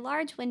wall, where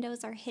large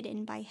windows are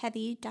hidden by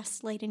heavy,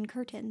 dust-laden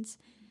curtains.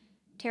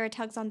 Terra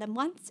tugs on them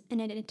once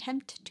in an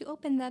attempt to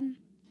open them.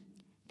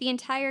 The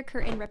entire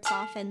curtain rips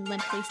off and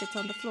limply sits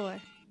on the floor.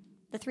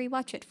 The 3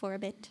 watch it for a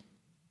bit.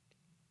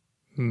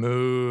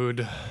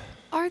 Mood.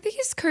 Are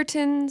these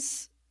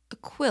curtains a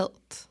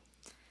quilt?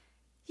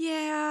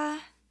 Yeah.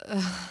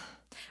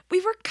 We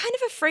were kind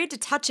of afraid to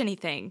touch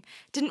anything.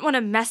 Didn't want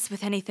to mess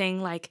with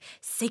anything like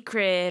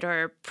sacred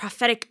or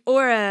prophetic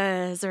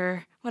auras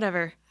or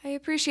whatever. I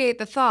appreciate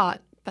the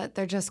thought, but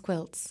they're just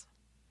quilts.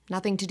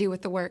 Nothing to do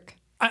with the work.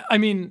 I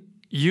mean,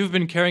 you've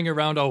been carrying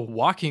around a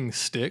walking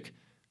stick.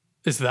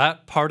 Is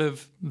that part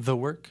of the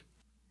work?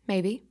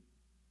 Maybe.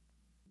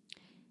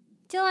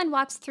 Dylan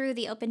walks through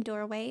the open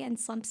doorway and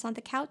slumps on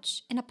the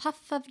couch in a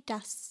puff of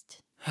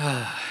dust.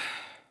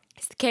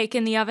 Is the cake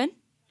in the oven?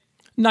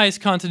 Nice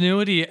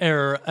continuity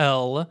error,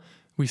 L.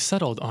 We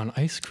settled on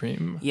ice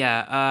cream.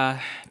 Yeah,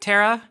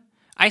 Terra,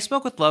 I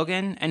spoke with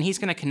Logan, and he's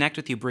going to connect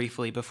with you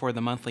briefly before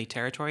the monthly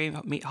Territory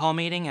Hall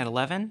meeting at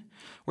 11,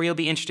 where you'll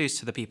be introduced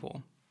to the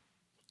people.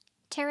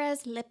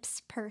 Terra's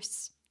lips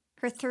purse.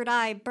 Her third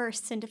eye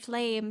bursts into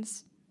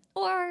flames.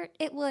 Or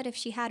it would if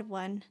she had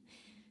one.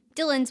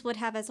 Dylan's would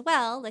have as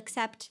well,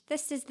 except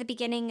this is the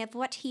beginning of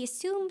what he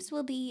assumes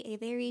will be a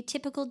very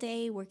typical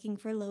day working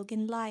for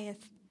Logan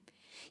Lythe.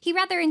 He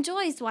rather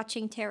enjoys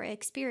watching Terra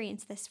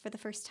experience this for the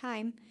first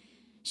time.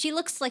 She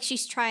looks like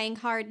she's trying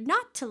hard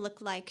not to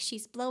look like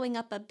she's blowing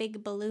up a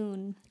big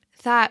balloon.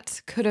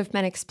 That could have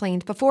been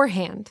explained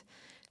beforehand,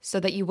 so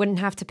that you wouldn't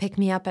have to pick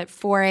me up at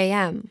 4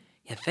 a.m.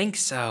 You think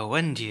so,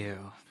 wouldn't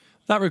you?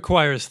 That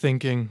requires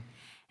thinking.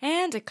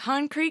 And a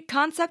concrete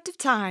concept of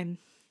time.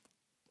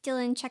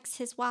 Dylan checks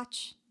his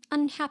watch,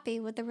 unhappy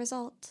with the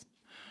result.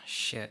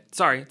 Shit.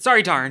 Sorry,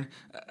 darn.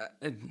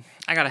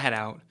 I gotta head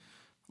out.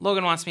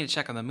 Logan wants me to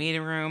check on the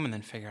meeting room and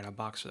then figure out a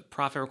box for the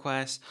profit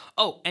request.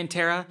 Oh, and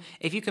Terra,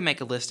 if you could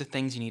make a list of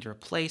things you need to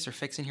replace or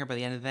fix in here by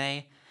the end of the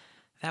day,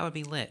 that would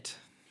be lit.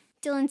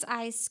 Dylan's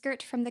eyes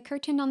skirt from the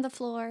curtain on the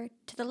floor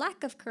to the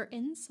lack of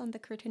curtains on the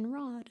curtain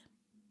rod.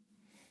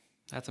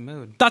 That's a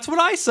mood. That's what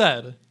I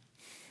said.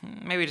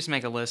 Maybe just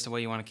make a list of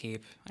what you want to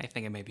keep. I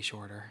think it may be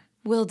shorter.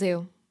 Will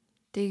do.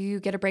 Do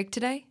you get a break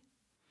today?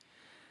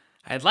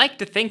 I'd like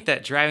to think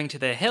that driving to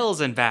the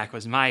hills and back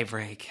was my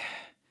break.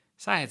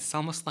 Besides, it's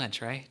almost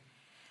lunch, right?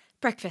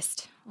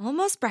 Breakfast.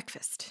 Almost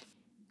breakfast.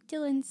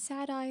 Dylan's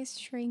sad eyes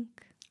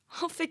shrink.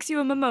 I'll fix you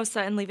a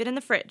mimosa and leave it in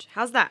the fridge.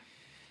 How's that?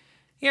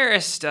 You're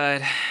a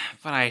stud,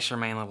 but I should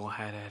remain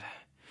level-headed.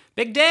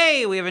 Big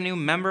day! We have a new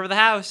member of the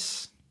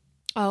house.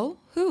 Oh,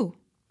 who?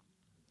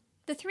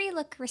 The three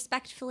look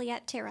respectfully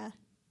at Terra.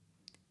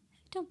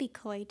 Don't be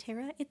coy,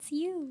 Terra. It's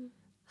you.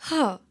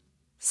 Huh.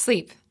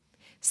 Sleep.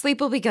 Sleep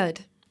will be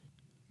good.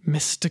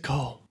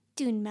 Mystical.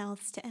 Dune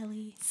mouths to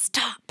Ellie.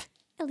 Stop.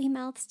 Ellie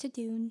mouths to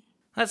Dune.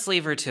 Let's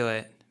leave her to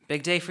it.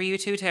 Big day for you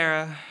too,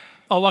 Terra.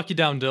 I'll walk you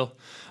down, Dill.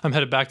 I'm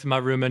headed back to my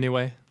room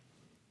anyway.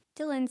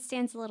 Dylan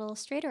stands a little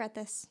straighter at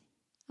this.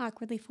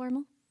 Awkwardly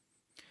formal.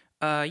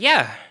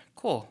 Yeah,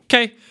 cool.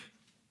 Okay.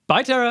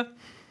 Bye, Terra.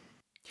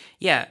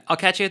 Yeah, I'll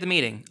catch you at the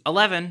meeting.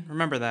 11,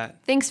 remember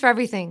that. Thanks for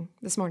everything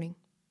this morning.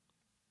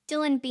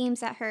 Dylan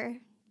beams at her,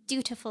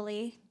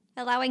 dutifully,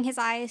 allowing his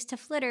eyes to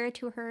flitter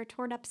to her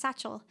torn-up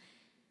satchel.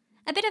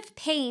 A bit of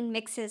pain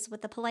mixes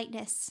with the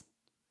politeness.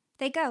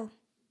 They go.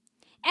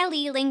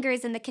 Ellie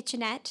lingers in the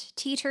kitchenette,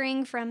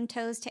 teetering from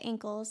toes to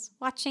ankles,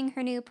 watching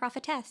her new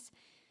prophetess.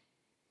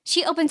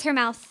 She opens her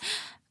mouth,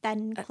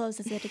 then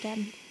closes it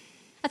again.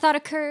 A thought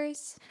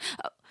occurs.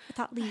 A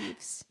thought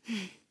leaves.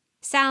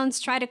 Sounds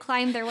try to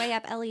climb their way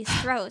up Ellie's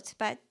throat,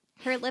 but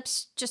her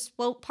lips just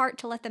won't part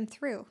to let them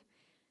through.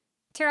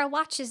 Terra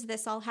watches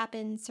this all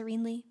happen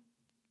serenely,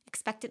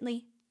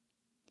 expectantly,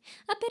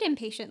 a bit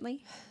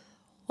impatiently.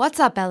 What's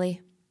up,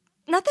 Ellie?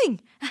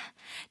 Nothing.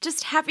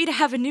 Just happy to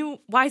have a new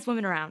wise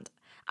woman around.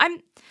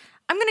 I'm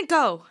gonna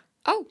go.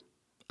 Oh,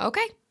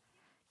 okay.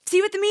 See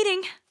you at the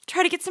meeting.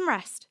 Try to get some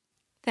rest.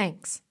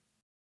 Thanks.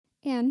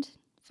 And,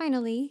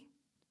 finally,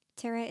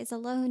 Terra is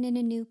alone in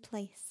a new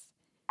place.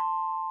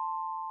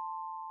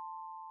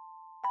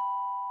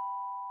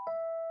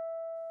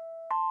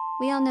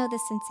 We all know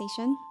this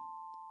sensation.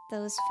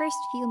 Those first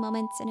few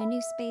moments in a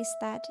new space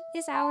that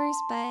is ours,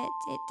 but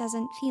it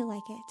doesn't feel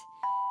like it.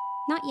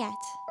 Not yet.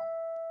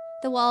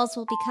 The walls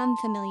will become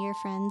familiar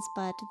friends,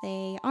 but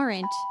they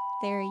aren't.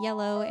 They're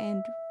yellow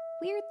and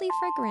weirdly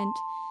fragrant.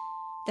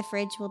 The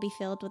fridge will be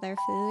filled with our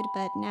food,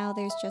 but now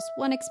there's just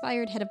one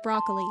expired head of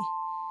broccoli.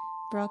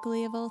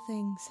 Broccoli of all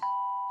things.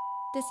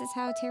 This is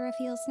how Terra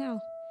feels now.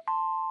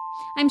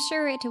 I'm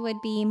sure it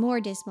would be more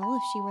dismal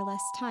if she were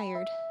less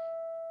tired.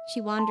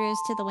 She wanders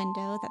to the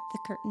window that the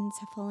curtains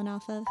have fallen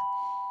off of.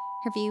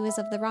 Her view is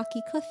of the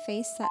rocky cliff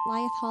face that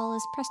Lyeth Hall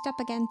is pressed up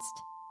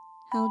against.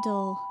 How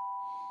dull.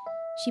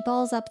 She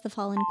balls up the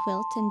fallen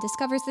quilt and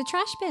discovers the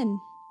trash bin.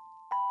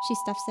 She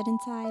stuffs it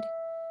inside.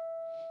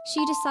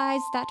 She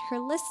decides that her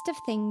list of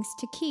things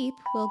to keep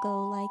will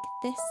go like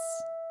this.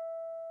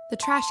 The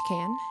trash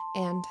can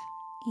and...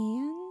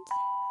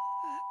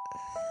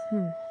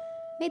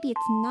 Maybe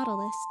it's not a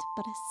list,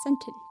 but a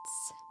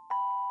sentence.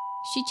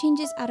 She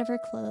changes out of her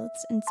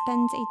clothes and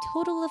spends a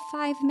total of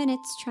 5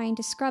 minutes trying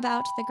to scrub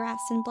out the grass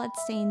and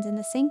bloodstains in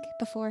the sink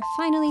before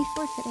finally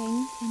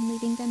forfeiting and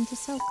leaving them to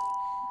soak.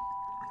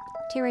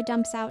 Terra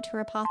dumps out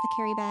her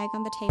apothecary bag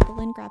on the table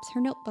and grabs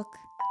her notebook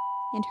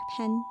and her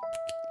pen.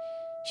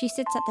 She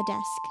sits at the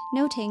desk,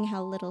 noting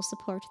how little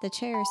support the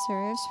chair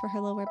serves for her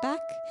lower back,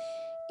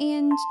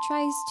 and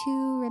tries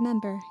to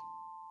remember.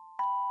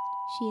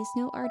 She is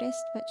no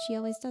artist, but she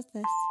always does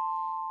this.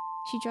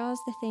 She draws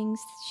the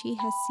things she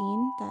has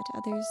seen that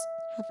others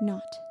have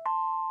not.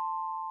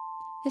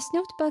 This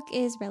notebook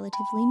is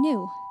relatively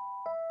new.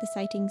 The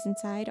sightings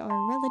inside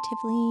are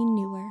relatively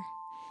newer.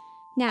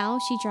 Now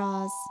she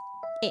draws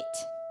it.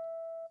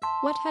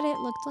 What had it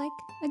looked like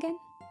again?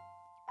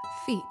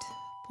 feet,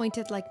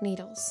 pointed like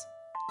needles.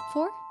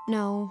 4,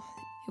 No,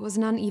 it was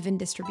an uneven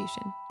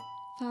distribution.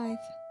 5.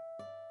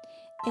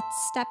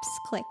 Its steps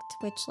clicked,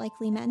 which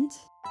likely meant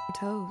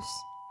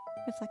Toes.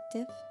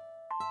 reflective,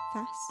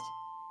 fast.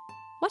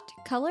 What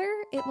color?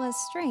 It was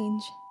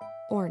strange.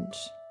 Orange.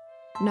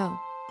 No.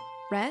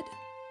 Red?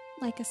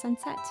 Like a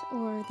sunset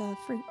or the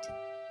fruit.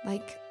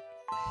 Like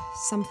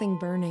something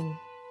burning.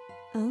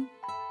 Oh.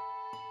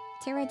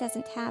 Terra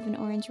doesn't have an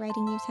orange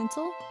writing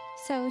utensil,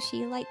 so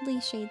she lightly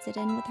shades it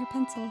in with her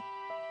pencil.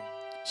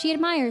 She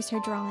admires her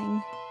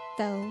drawing,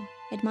 though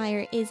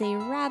admire is a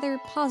rather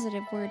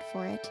positive word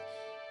for it.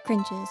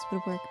 Cringes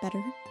would work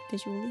better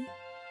visually.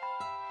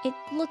 It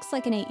looks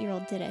like an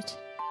 8-year-old did it.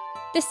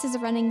 This is a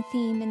running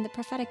theme in the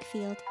prophetic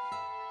field.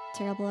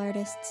 Terrible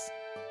artists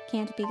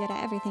can't be good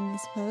at everything, I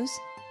suppose.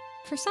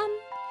 For some,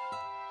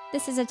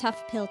 this is a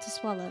tough pill to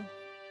swallow.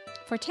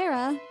 For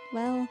Terra,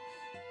 well,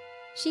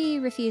 she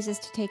refuses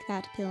to take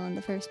that pill in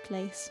the first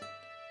place.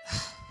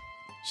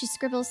 She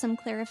scribbles some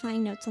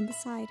clarifying notes on the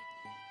side.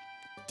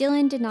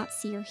 Dylan did not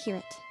see or hear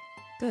it.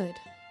 Good.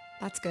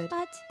 That's good.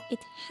 But it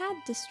had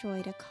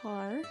destroyed a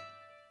car.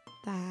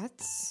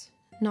 That's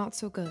not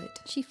so good.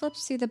 She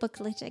flips through the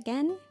booklet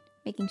again,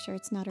 making sure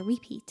it's not a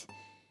repeat.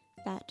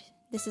 That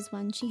this is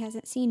one she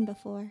hasn't seen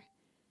before.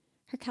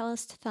 Her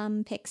calloused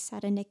thumb picks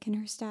at a nick in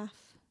her staff.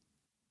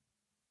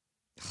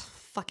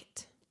 Fuck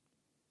it.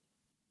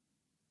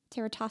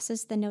 Terra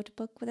tosses the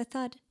notebook with a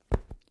thud.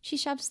 She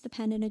shoves the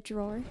pen in a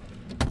drawer.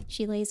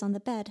 She lays on the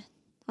bed.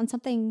 On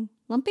something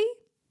lumpy?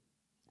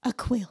 A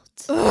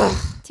quilt. Ugh.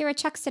 Terra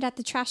chucks it at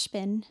the trash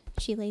bin.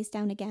 She lays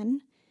down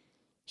again.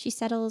 She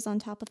settles on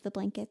top of the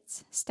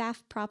blankets,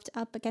 staff propped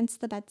up against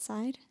the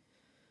bedside.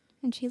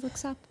 And she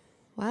looks up.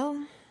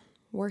 Well,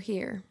 we're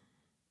here.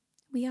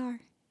 We are.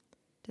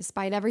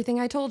 Despite everything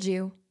I told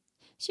you.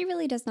 She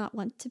really does not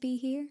want to be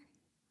here.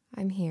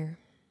 I'm here.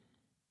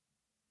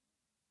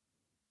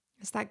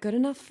 Is that good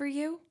enough for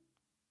you?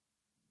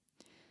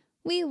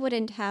 We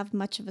wouldn't have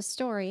much of a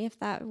story if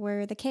that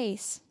were the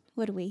case,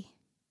 would we?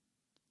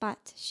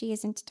 But she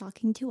isn't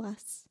talking to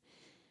us.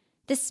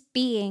 This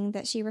being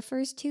that she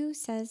refers to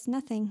says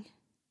nothing.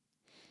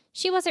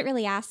 She wasn't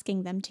really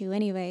asking them to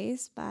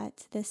anyways,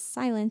 but this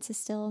silence is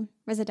still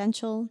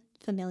residential,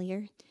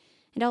 familiar,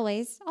 and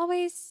always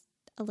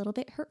a little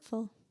bit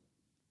hurtful.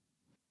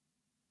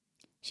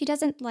 She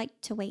doesn't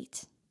like to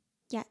wait,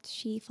 yet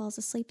she falls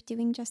asleep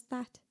doing just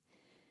that.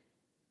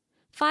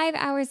 5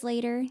 hours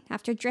later,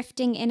 after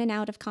drifting in and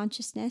out of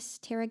consciousness,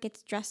 Terra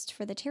gets dressed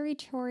for the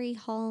Territory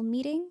Hall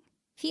meeting,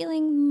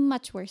 feeling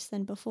much worse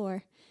than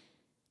before.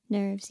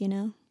 Nerves, you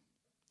know.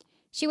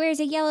 She wears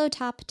a yellow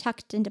top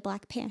tucked into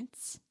black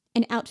pants,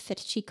 an outfit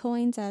she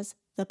coins as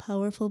the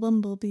powerful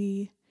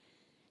bumblebee.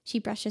 She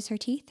brushes her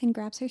teeth and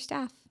grabs her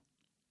staff.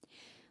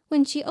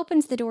 When she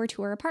opens the door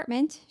to her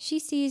apartment, she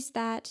sees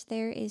that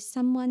there is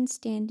someone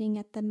standing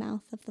at the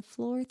mouth of the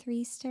floor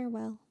 3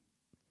 stairwell.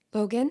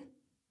 Logan?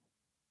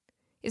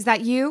 Is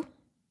that you?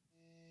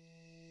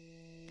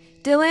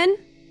 Dylan?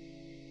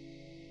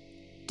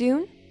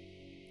 Dune?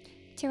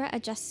 Terra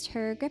adjusts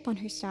her grip on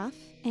her staff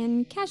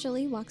and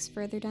casually walks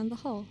further down the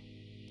hall.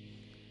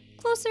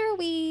 Closer,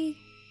 we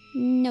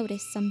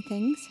notice some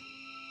things.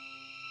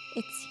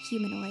 It's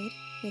humanoid,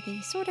 with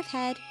a sort of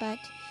head, but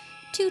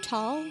too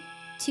tall,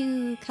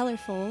 too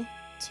colorful,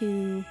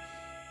 too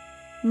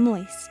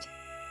moist.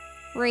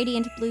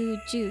 Radiant blue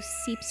juice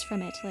seeps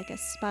from it like a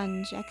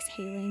sponge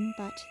exhaling,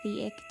 but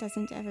the ick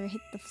doesn't ever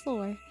hit the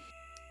floor.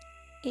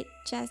 It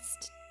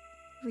just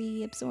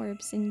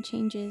reabsorbs and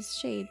changes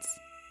shades,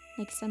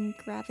 like some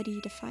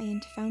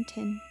gravity-defiant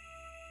fountain.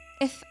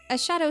 If a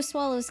shadow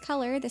swallows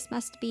color, this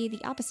must be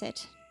the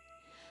opposite.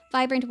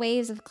 Vibrant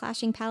waves of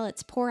clashing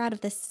palettes pour out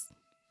of this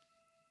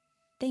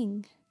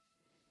thing.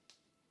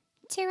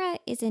 Terra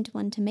isn't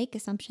one to make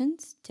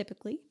assumptions,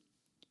 typically,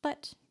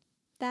 but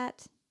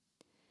that...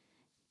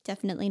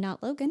 definitely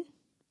not Logan.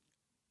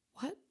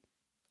 What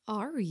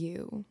are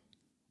you?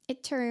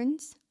 It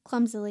turns,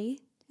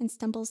 clumsily, and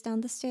stumbles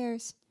down the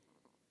stairs.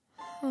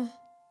 Huh.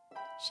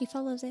 She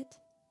follows it.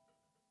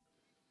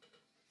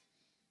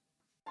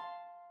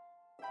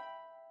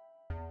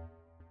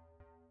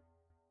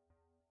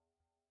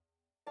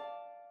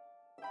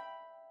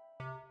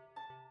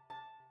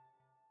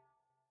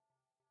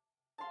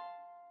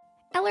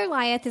 Eller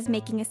Lyeth is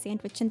making a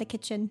sandwich in the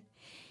kitchen.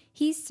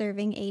 He's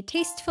serving a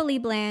tastefully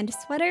bland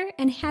sweater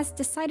and has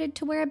decided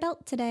to wear a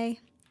belt today.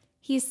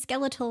 He's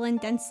skeletal and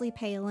densely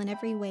pale in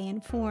every way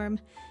and form.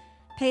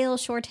 Pale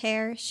short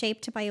hair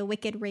shaped by a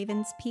wicked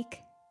raven's peak.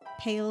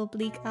 Pale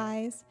bleak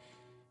eyes.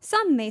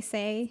 Some may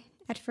say,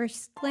 at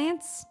first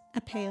glance, a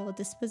pale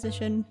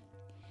disposition.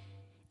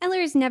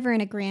 Eller's never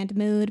in a grand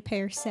mood,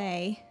 per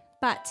se,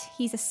 but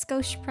he's a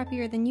skosh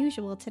preppier than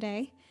usual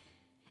today.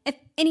 If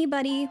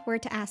anybody were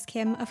to ask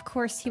him, of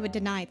course he would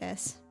deny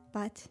this,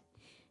 but...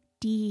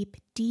 deep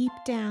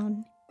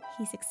down,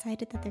 he's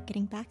excited that they're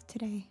getting back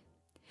today.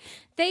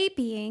 They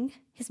being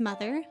his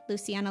mother,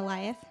 Luciana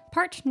Lyeth,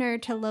 partner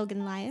to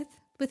Logan Lyeth,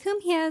 with whom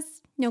he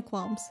has no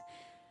qualms.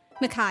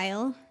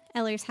 Mikhail,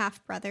 Eller's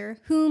half-brother,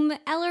 whom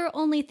Eller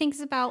only thinks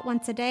about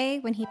once a day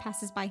when he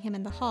passes by him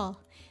in the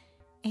hall.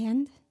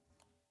 And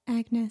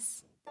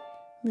Agnes,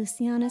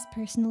 Luciana's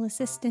personal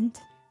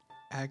assistant.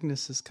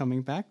 Agnes is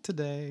coming back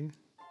today.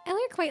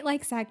 Eller quite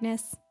likes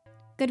Agnes.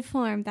 Good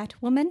form,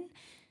 that woman.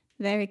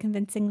 Very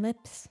convincing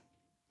lips.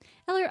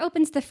 Eller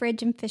opens the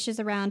fridge and fishes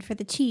around for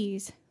the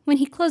cheese. When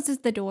he closes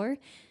the door,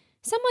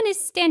 someone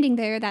is standing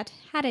there that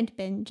hadn't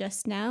been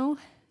just now.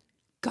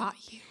 Got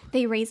you.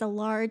 They raise a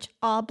large,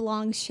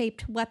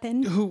 oblong-shaped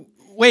weapon. Who?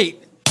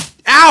 Wait.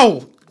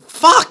 Ow!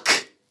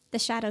 Fuck! The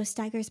shadow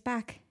staggers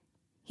back.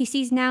 He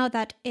sees now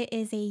that it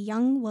is a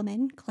young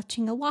woman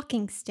clutching a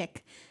walking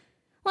stick,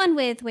 one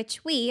with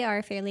which we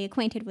are fairly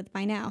acquainted with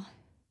by now.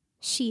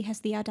 She has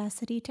the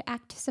audacity to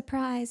act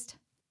surprised.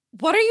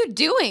 What are you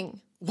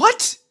doing?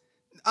 What?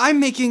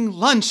 I'm making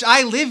lunch.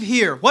 I live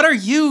here. What are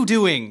you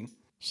doing?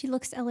 She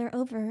looks Eller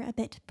over, a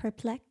bit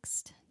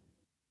perplexed.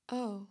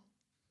 Oh.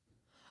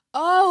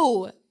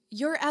 Oh!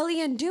 You're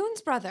Ellie and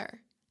Dune's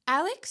brother.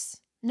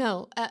 Alex?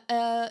 No,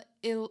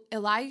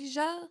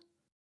 Elijah?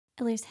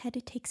 Eller's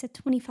head takes a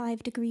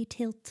 25-degree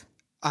tilt.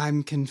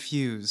 I'm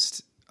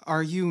confused.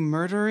 Are you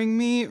murdering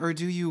me or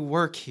do you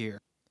work here?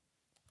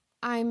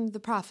 I'm the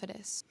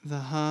prophetess. The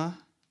huh?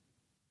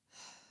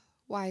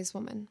 Wise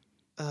woman.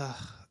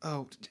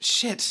 Oh,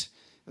 shit.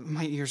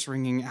 My ear's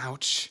ringing,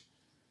 ouch.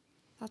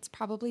 That's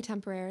probably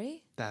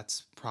temporary.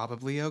 That's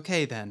probably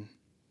okay then.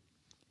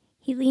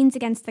 He leans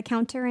against the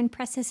counter and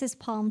presses his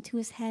palm to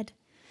his head.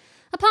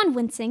 Upon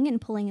wincing and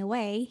pulling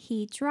away,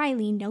 he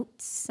dryly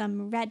notes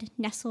some red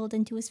nestled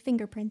into his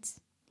fingerprints.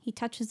 He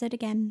touches it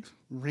again.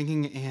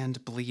 Ringing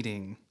and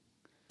bleeding.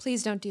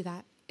 Please don't do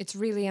that. It's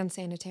really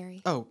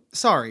unsanitary. Oh,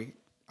 sorry.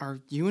 Are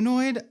you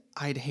annoyed?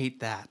 I'd hate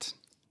that.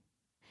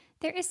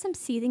 There is some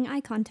seething eye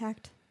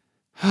contact.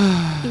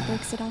 He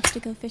breaks it off to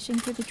go fishing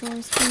through the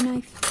drawers for a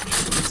knife.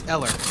 It's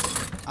Eller.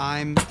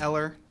 I'm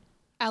Eller.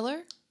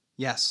 Eller?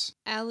 Yes.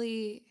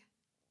 Ellie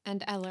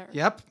and Eller.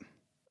 Yep.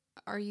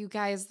 Are you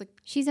guys the...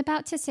 She's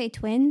about to say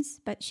twins,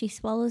 but she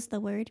swallows the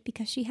word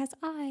because she has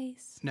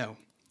eyes. No.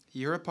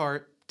 Year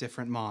apart,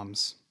 different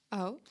moms.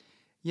 Oh?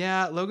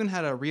 Yeah, Logan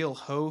had a real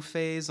hoe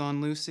phase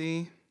on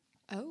Lucy.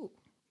 Oh.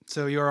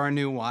 So you're our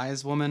new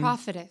wise woman?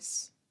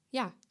 Prophetess.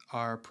 Yeah.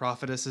 Our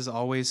prophetess is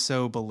always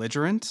so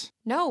belligerent?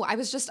 No, I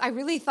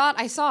really thought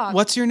I saw...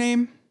 What's your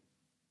name?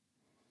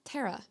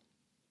 Terra.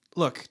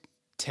 Look,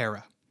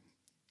 Terra.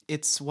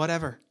 It's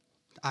whatever.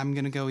 I'm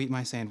gonna go eat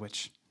my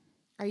sandwich.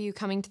 Are you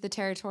coming to the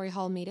Territory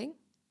Hall meeting?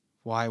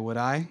 Why would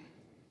I?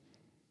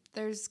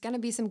 There's gonna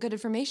be some good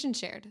information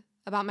shared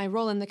about my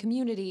role in the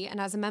community, and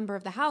as a member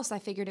of the house, I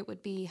figured it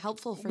would be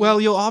helpful for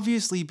Well, you. you'll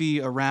obviously be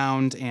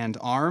around and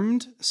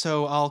armed,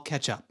 so I'll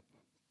catch up.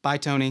 Bye,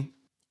 Tony.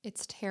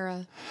 It's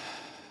Terra.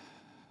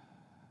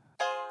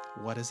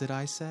 What is it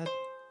I said?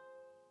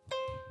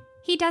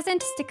 He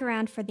doesn't stick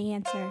around for the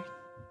answer.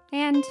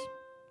 And,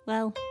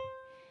 well,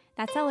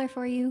 that's Eller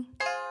for you.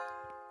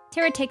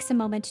 Terra takes a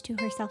moment to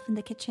herself in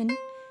the kitchen.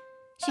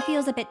 She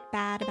feels a bit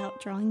bad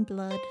about drawing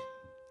blood.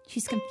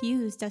 She's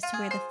confused as to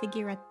where the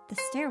figure at the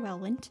stairwell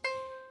went.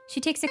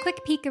 She takes a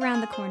quick peek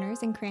around the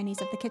corners and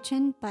crannies of the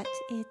kitchen, but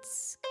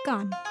it's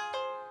gone.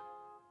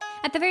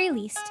 At the very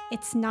least,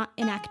 it's not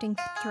an acting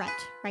threat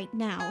right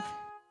now.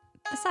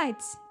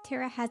 Besides,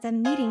 Terra has a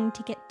meeting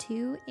to get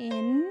to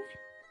in...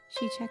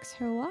 She checks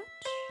her watch.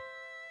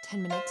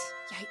 10 minutes.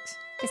 Yikes.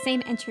 The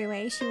same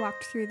entryway she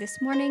walked through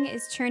this morning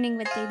is churning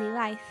with daily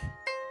life.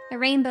 A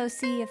rainbow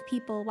sea of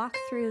people walk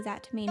through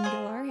that main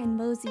door and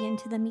mosey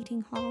into the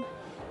meeting hall.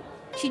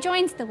 She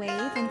joins the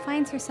wave and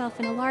finds herself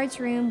in a large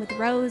room with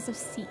rows of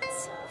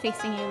seats,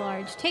 facing a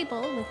large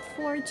table with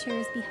 4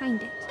 chairs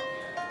behind it.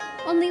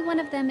 Only one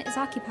of them is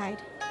occupied.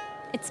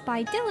 It's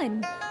by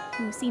Dylan,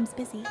 who seems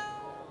busy.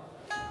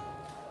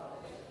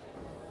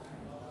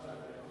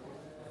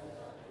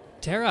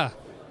 Terra,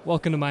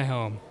 welcome to my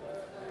home.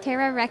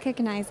 Terra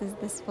recognizes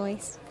this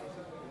voice.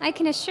 I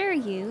can assure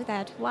you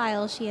that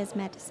while she has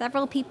met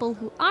several people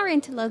who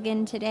aren't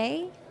Logan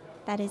today,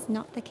 that is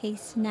not the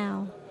case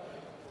now.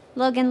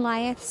 Logan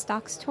Lyeth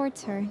stalks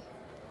towards her.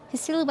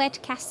 His silhouette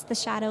casts the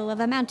shadow of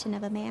a mountain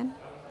of a man.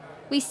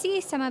 We see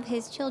some of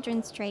his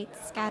children's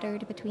traits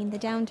scattered between the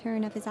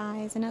downturn of his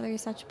eyes and other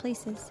such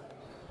places.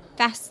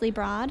 Vastly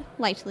broad,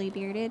 lightly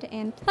bearded,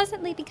 and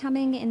pleasantly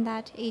becoming in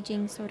that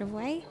aging sort of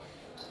way,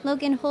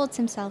 Logan holds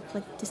himself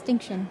with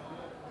distinction.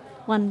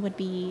 One would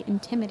be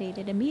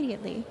intimidated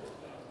immediately,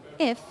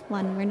 if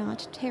one were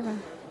not Terra.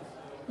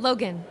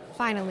 Logan,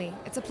 finally.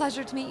 It's a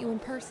pleasure to meet you in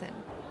person.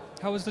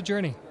 How was the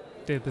journey?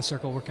 Did the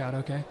circle work out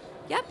okay?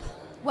 Yep.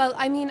 Well,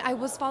 I mean, I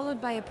was followed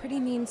by a pretty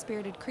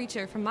mean-spirited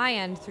creature from my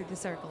end through the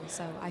circle,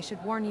 so I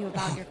should warn you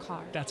about your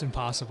car. That's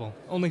impossible.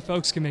 Only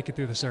folks can make it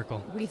through the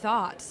circle. We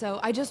thought, so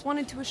I just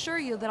wanted to assure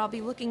you that I'll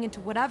be looking into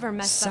whatever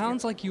messed up.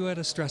 Sounds like you had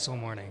a stressful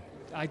morning.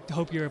 I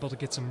hope you're able to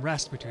get some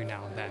rest between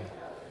now and then.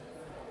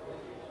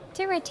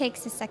 Terra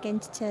takes a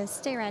second to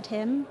stare at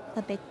him,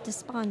 a bit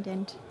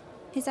despondent.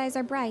 His eyes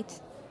are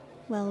bright,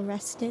 well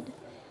rested.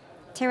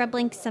 Terra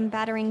blinks some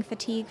battering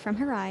fatigue from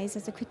her eyes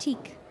as a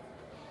critique.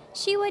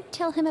 She would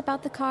tell him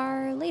about the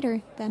car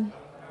later, then.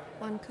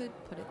 One could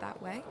put it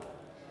that way.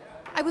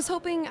 I was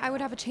hoping I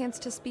would have a chance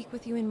to speak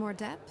with you in more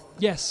depth.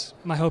 Yes,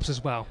 my hopes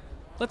as well.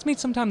 Let's meet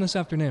sometime this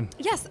afternoon.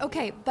 Yes,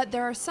 okay, but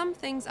there are some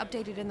things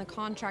updated in the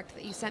contract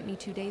that you sent me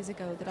 2 days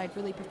ago that I'd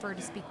really prefer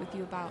to speak with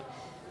you about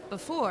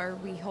before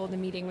we hold a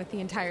meeting with the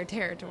entire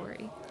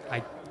territory.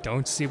 I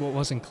don't see what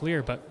wasn't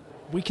clear, but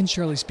we can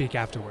surely speak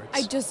afterwards.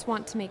 I just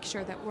want to make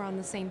sure that we're on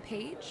the same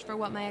page for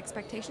what my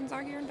expectations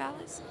are here in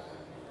Vallis.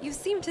 You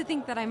seem to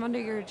think that I'm under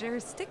your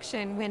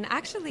jurisdiction when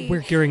actually...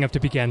 We're gearing up to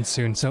begin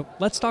soon, so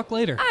let's talk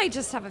later. I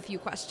just have a few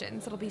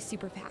questions. It'll be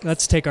super fast.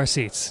 Let's take our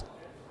seats.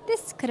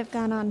 This could have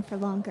gone on for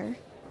longer,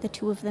 the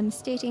two of them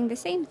stating the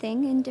same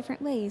thing in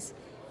different ways.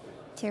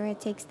 Terra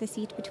takes the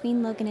seat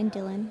between Logan and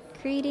Dylan,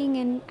 creating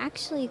an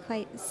actually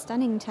quite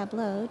stunning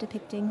tableau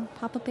depicting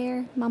Papa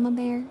Bear, Mama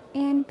Bear,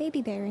 and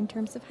Baby Bear in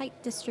terms of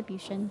height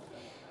distribution.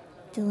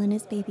 Dylan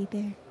is Baby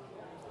Bear.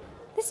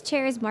 This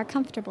chair is more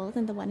comfortable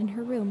than the one in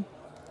her room.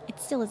 It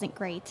still isn't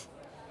great.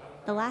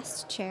 The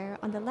last chair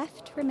on the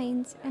left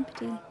remains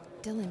empty.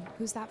 Dylan,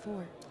 who's that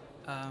for?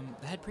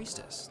 The head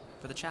priestess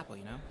for the chapel,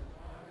 you know?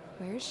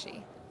 Where is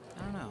she?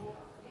 I don't know.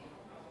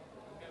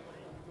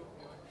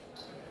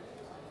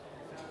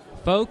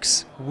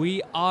 Folks,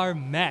 we are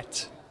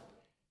met.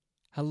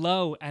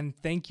 Hello, and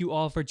thank you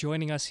all for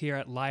joining us here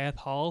at Lyeth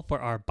Hall for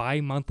our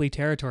bi-monthly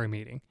territory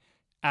meeting.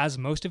 As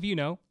most of you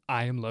know,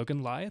 I am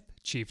Logan Lyeth,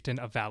 chieftain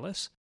of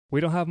Vallis. We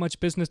don't have much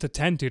business to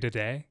tend to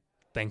today.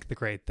 Thank the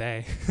great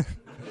they.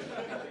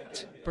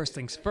 First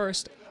things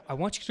first, I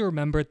want you to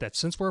remember that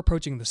since we're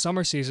approaching the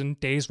summer season,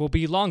 days will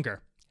be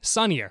longer,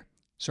 sunnier.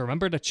 So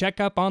remember to check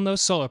up on those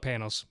solar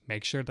panels.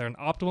 Make sure they're in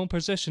optimal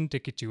position to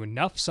get you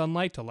enough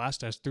sunlight to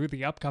last us through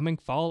the upcoming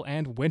fall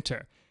and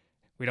winter.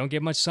 We don't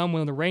get much sun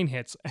when the rain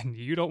hits, and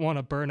you don't want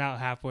to burn out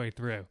halfway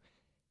through.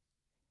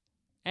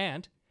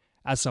 And,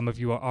 as some of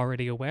you are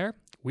already aware,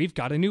 we've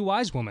got a new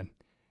wise woman.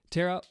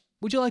 Terra,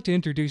 would you like to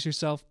introduce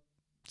yourself?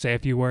 Say a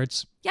few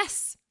words.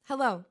 Yes.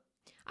 Hello.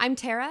 I'm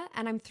Terra,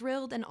 and I'm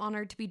thrilled and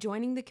honored to be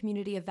joining the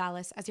community of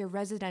Vallis as your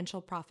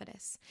residential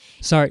prophetess.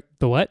 Sorry,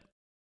 the what?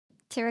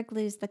 Terra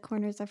glues the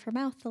corners of her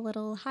mouth a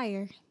little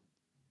higher.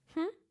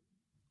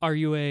 Are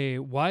you a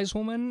wise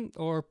woman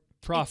or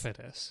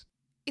prophetess?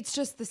 It's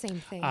just the same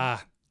thing.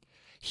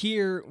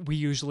 Here we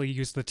usually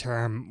use the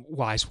term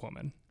wise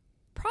woman.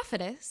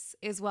 Prophetess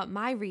is what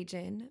my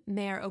region,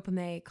 Mayor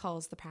Opame,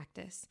 calls the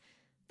practice.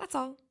 That's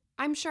all.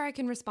 I'm sure I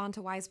can respond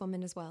to wise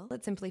woman as well.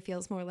 It simply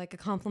feels more like a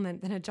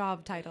compliment than a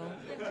job title.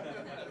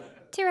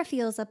 Terra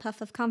feels a puff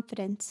of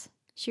confidence.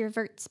 She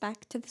reverts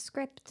back to the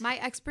script. My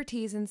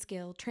expertise and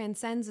skill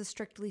transcends a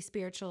strictly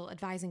spiritual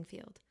advising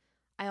field.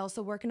 I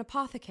also work in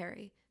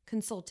apothecary,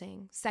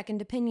 consulting,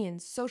 second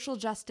opinions, social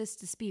justice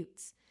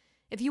disputes.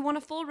 If you want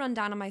a full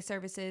rundown of my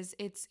services,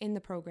 it's in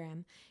the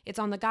program. It's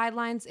on the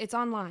guidelines, it's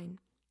online.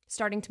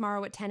 Starting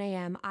tomorrow at 10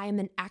 a.m., I am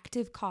an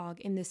active cog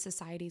in this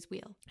society's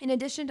wheel. In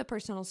addition to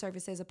personal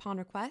services upon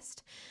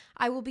request,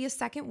 I will be a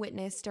second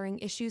witness during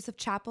issues of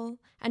chapel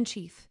and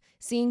chief,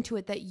 seeing to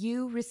it that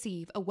you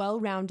receive a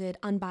well-rounded,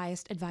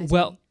 unbiased advisory.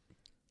 Well,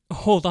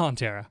 hold on,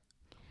 Terra.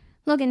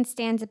 Logan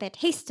stands a bit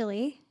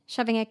hastily,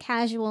 shoving a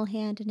casual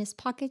hand in his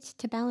pocket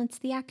to balance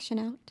the action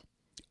out.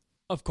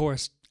 Of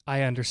course,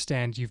 I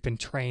understand you've been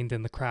trained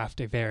in the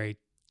craft a very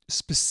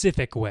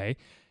specific way.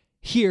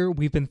 Here,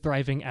 we've been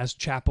thriving as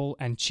chapel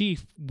and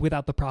chief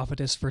without the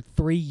prophetess for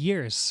 3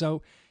 years,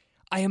 so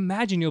I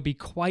imagine you'll be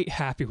quite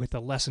happy with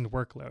the lessened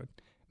workload,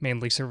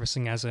 mainly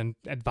servicing as an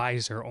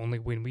advisor only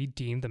when we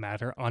deem the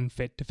matter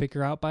unfit to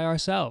figure out by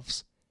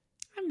ourselves.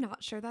 I'm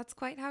not sure that's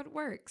quite how it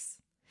works.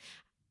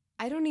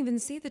 I don't even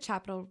see the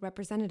chapel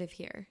representative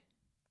here.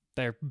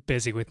 They're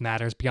busy with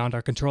matters beyond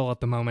our control at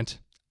the moment.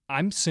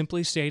 I'm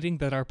simply stating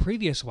that our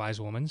previous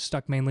wise woman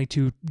stuck mainly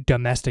to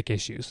domestic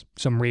issues,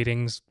 some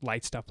readings,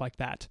 light stuff like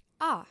that.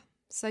 Ah,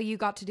 so you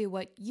got to do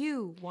what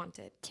you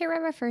wanted. Terra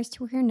refers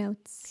to her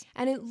notes.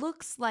 And it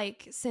looks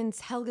like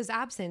since Helga's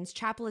absence,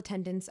 chapel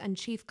attendance and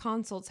chief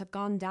consults have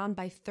gone down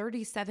by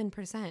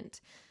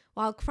 37%,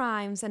 while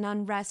crimes and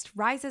unrest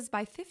rises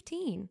by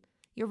 15%.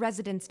 Your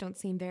residents don't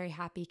seem very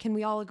happy. Can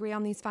we all agree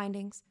on these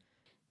findings?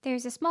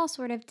 There's a small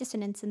sort of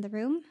dissonance in the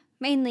room,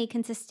 mainly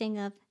consisting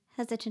of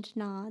hesitant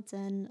nods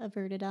and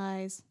averted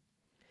eyes.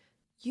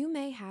 You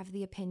may have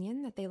the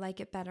opinion that they like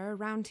it better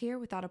around here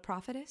without a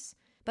prophetess,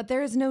 but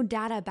there is no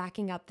data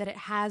backing up that it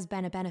has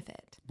been a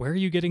benefit. Where are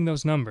you getting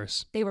those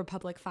numbers? They were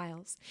public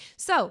files.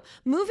 So,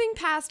 moving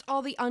past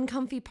all the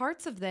uncomfy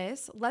parts of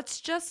this, let's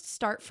just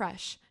start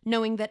fresh,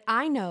 knowing that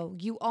I know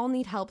you all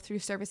need help through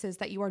services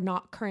that you are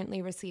not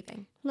currently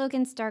receiving.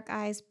 Logan's dark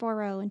eyes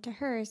burrow into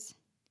hers.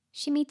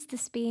 She meets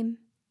this beam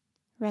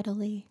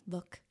readily.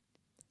 Look,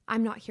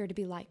 I'm not here to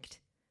be liked.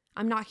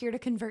 I'm not here to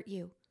convert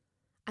you.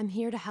 I'm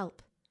here to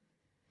help.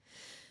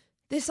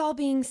 This all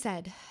being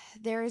said,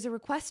 there is a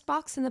request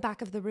box in the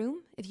back of the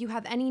room. If you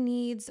have any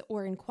needs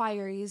or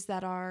inquiries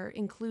that are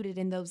included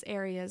in those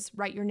areas,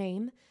 write your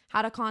name,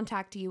 how to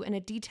contact you, and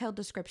a detailed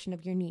description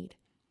of your need.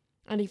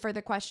 Any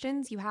further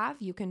questions you have,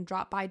 you can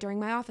drop by during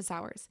my office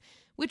hours,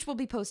 which will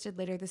be posted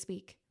later this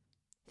week.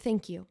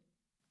 Thank you.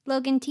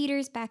 Logan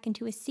teeters back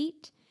into his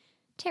seat.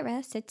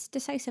 Terra sits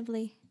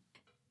decisively.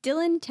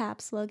 Dylan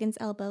taps Logan's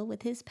elbow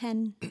with his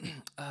pen.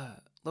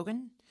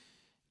 Logan?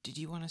 Did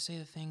you want to say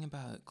the thing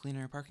about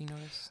cleaner parking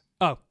notice?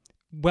 Oh,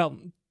 well,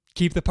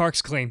 keep the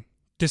parks clean.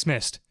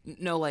 Dismissed.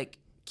 No, like,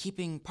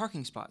 keeping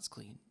parking spots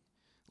clean.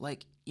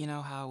 Like, you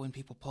know how when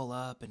people pull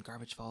up and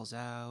garbage falls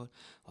out,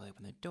 or they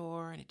open the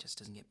door and it just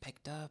doesn't get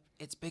picked up?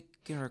 It's a big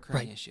and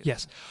recurring issue.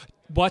 Yes.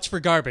 Watch for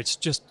garbage,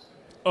 just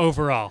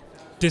overall.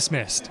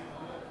 Dismissed.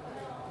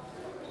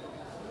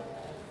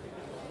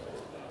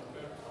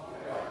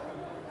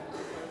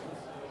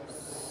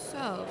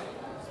 So,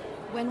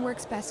 when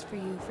works best for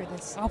you for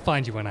this? I'll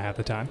find you when I have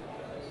the time.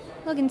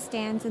 Logan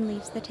stands and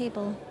leaves the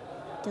table.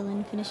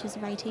 Dylan finishes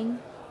writing.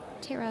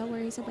 Terra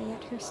worries away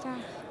at her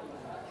staff.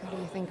 How do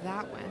you think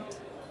that went?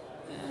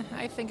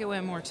 I think it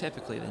went more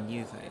typically than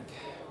you think.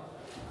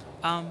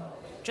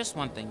 Just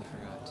one thing you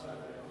forgot.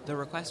 The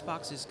request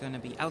box is going to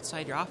be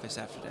outside your office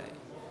after today.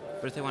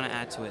 But if they want to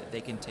add to it,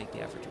 they can take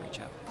the effort to reach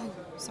out. Oh,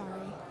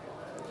 sorry.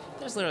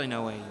 There's literally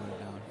no way you would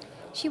have known.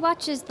 She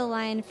watches the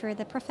line for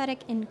the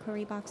prophetic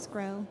inquiry box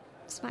grow,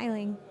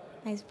 smiling,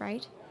 eyes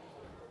bright.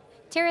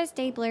 Terra's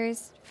day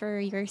blurs for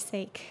your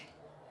sake.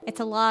 It's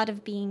a lot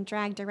of being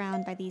dragged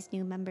around by these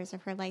new members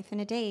of her life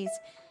in a daze,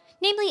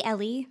 namely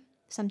Ellie,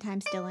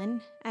 sometimes Dylan,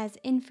 as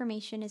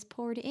information is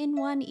poured in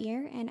one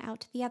ear and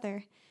out the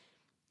other.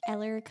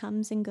 Eller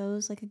comes and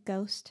goes like a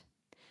ghost.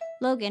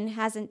 Logan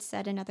hasn't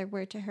said another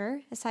word to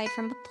her, aside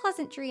from a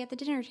pleasantry at the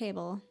dinner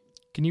table.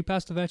 Can you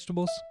pass the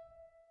vegetables?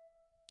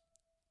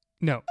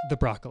 No, the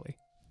broccoli.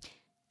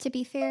 To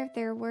be fair,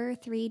 there were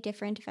 3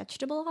 different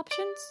vegetable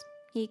options.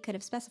 He could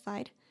have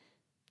specified.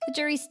 The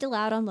jury's still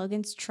out on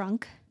Logan's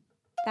trunk.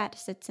 That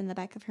sits in the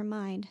back of her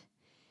mind.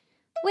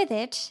 With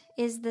it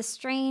is the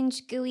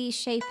strange, gooey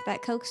shape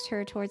that coaxed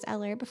her towards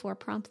Eller before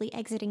promptly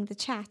exiting the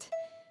chat.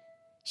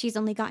 She's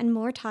only gotten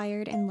more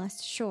tired and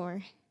less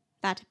sure.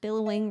 That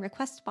billowing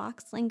request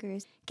box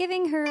lingers,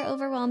 giving her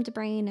overwhelmed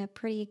brain a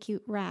pretty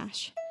acute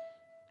rash.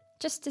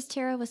 Just as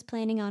Terra was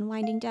planning on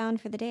winding down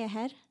for the day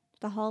ahead,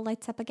 the hall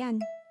lights up again.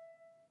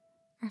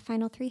 Our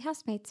final 3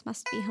 housemates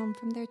must be home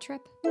from their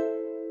trip.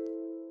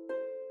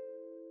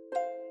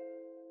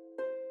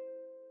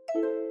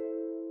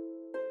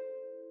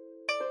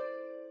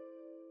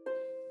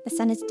 The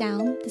sun is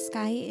down, the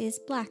sky is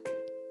black.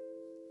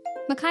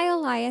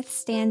 Mikhail Lyeth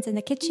stands in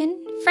the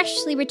kitchen,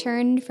 freshly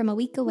returned from a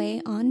week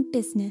away on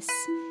business.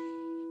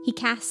 He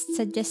casts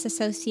a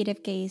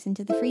disassociative gaze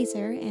into the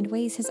freezer and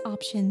weighs his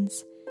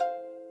options.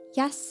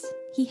 Yes,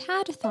 he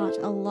had thought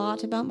a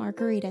lot about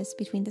margaritas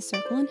between the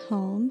circle and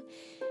home,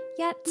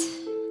 yet,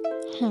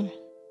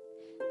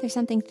 there's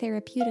something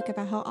therapeutic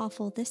about how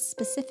awful this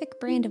specific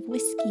brand of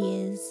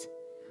whiskey is.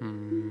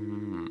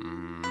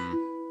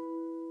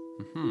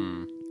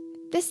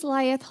 This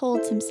Lyeth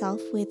holds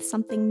himself with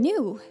something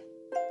new.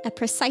 A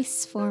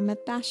precise form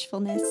of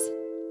bashfulness.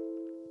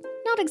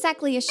 Not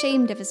exactly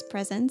ashamed of his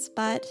presence,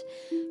 but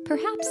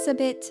perhaps a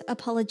bit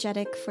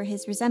apologetic for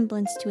his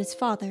resemblance to his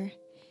father.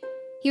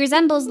 He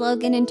resembles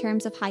Logan in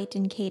terms of height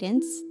and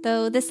cadence,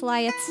 though this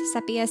Lyeth's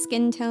sepia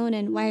skin tone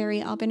and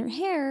wiry auburn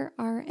hair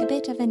are a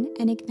bit of an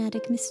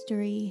enigmatic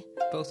mystery.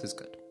 Both is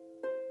good.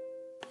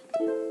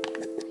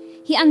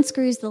 He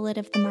unscrews the lid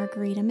of the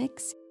margarita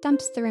mix,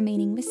 dumps the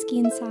remaining whiskey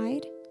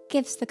inside,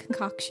 gives the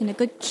concoction a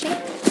good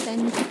shake,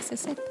 then takes a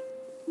sip.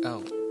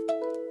 Oh.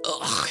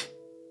 Ugh.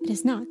 It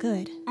is not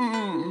good.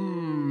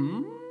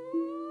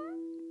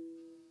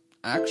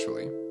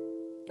 Actually,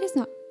 It is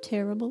not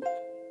terrible.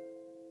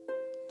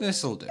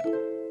 this'll do.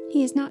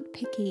 He is not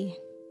picky.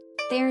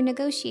 Their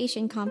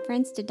negotiation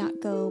conference did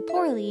not go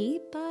poorly,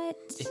 but...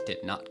 It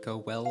did not go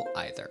well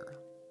either.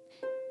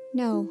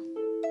 No.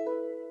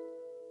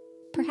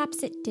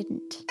 Perhaps it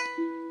didn't.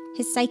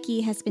 His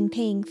psyche has been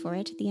paying for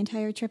it the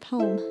entire trip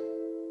home.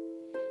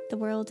 The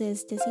world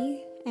is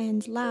dizzy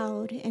and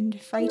loud and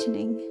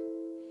frightening.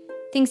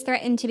 Things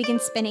threaten to begin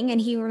spinning,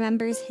 and he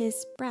remembers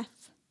his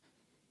breath.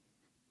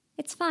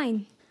 It's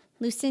fine.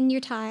 Loosen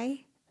your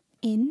tie.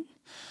 In.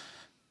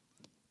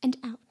 And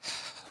out.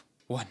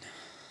 1.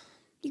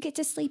 You get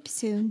to sleep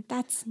soon.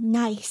 That's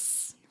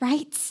nice,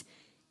 right?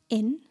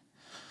 In.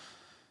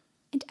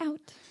 And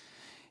out.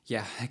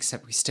 Yeah,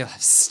 except we still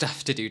have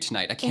stuff to do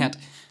tonight. I can't.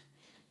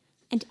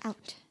 And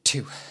out.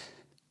 2.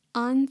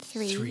 On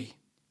 3. 3.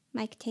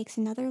 Mike takes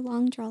another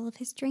long draw of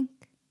his drink.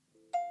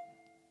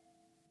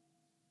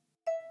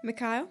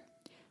 Mikhail?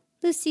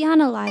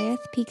 Luciana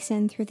Lyeth peeks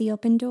in through the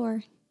open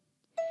door.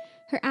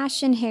 Her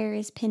ashen hair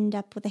is pinned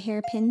up with a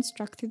hairpin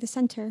struck through the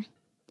center.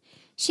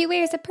 She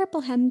wears a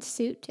purple-hemmed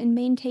suit and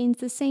maintains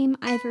the same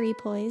ivory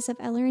poise of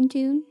Eller and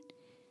Dune.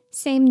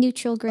 Same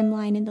neutral grim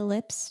line in the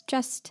lips,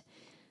 just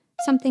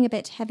something a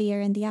bit heavier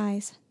in the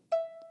eyes.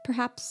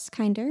 Perhaps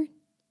kinder,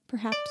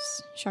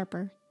 perhaps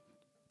sharper,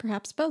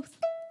 perhaps both.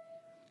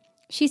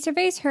 She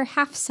surveys her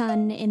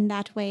half-son in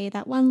that way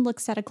that one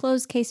looks at a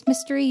closed-case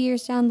mystery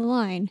years down the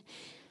line.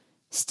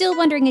 Still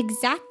wondering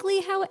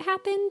exactly how it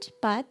happened,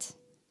 but,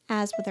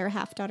 as with her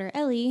half-daughter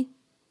Ellie,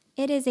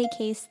 it is a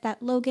case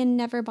that Logan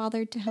never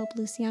bothered to help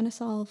Luciana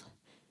solve.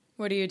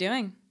 What are you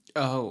doing?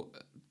 Oh,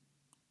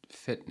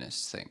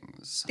 fitness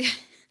things.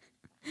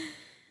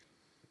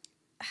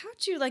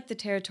 How'd you like the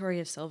Territory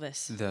of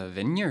Vallis? The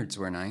vineyards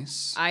were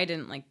nice. I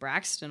didn't like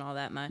Braxton all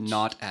that much.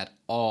 Not at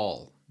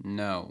all.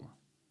 No.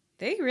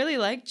 They really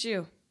liked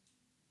you.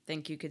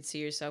 Think you could see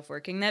yourself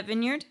working that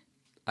vineyard?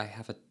 I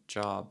have a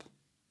job.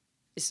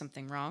 Is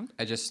something wrong?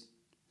 I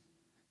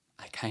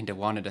kind of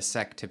wanted a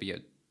sec to be a...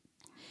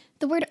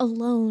 The word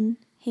alone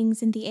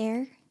hangs in the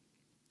air,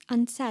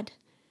 unsaid.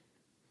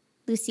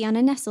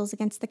 Luciana nestles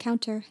against the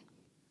counter.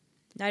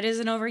 Night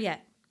isn't over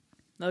yet.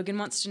 Logan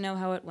wants to know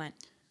how it went.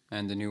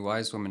 And the new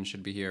wise woman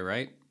should be here,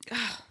 right?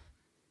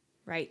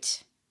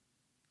 Right.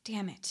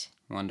 Damn it.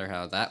 Wonder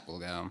how that will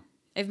go.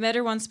 I've met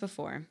her once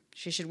before.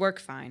 She should work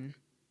fine.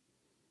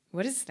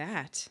 What is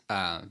that?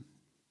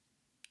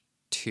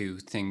 2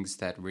 things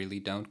that really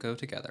don't go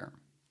together.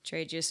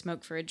 Trade you a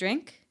smoke for a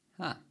drink?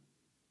 Huh.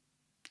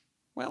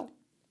 Well,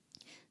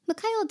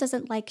 Mikhail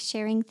doesn't like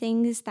sharing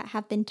things that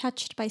have been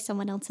touched by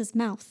someone else's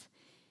mouth.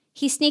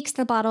 He sneaks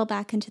the bottle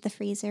back into the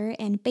freezer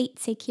and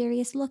baits a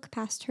curious look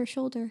past her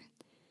shoulder.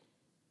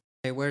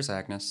 Hey, where's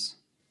Agnes?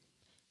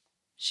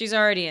 She's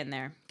already in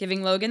there,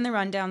 giving Logan the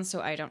rundown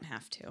so I don't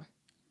have to.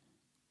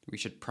 We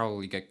should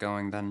probably get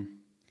going then.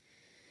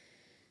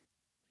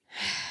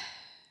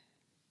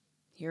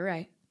 You're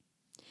right.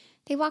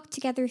 They walk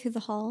together through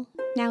the hall,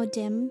 now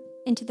dim,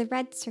 into the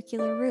red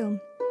circular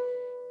room.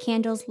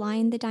 Candles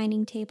line the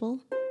dining table.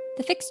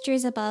 The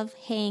fixtures above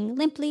hang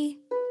limply,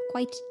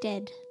 quite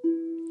dead.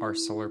 Our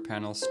solar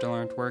panels still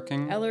aren't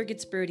working. Eller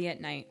gets broody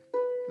at night.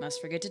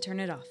 Must forget to turn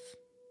it off.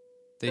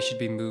 They should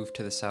be moved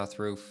to the south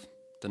roof.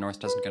 The north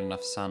doesn't get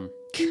enough sun.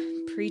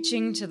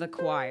 Preaching to the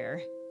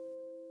choir.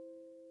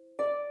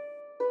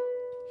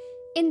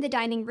 In the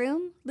dining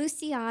room,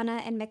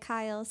 Luciana and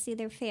Mikhail see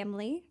their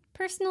family,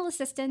 personal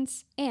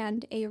assistants,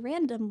 and a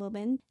random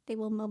woman they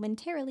will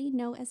momentarily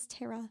know as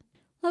Terra.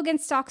 Logan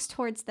stalks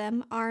towards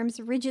them, arms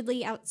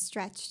rigidly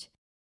outstretched.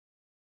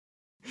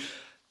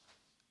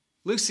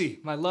 Lucy,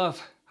 my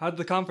love, how'd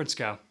the conference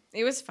go?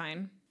 It was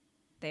fine.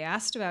 They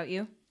asked about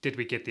you. Did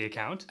we get the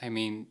account? I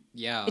mean,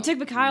 yeah. It took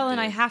Mikhail we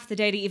and I did. half the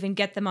day to even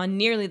get them on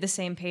nearly the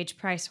same page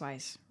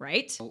price-wise,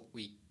 right? Well,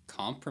 we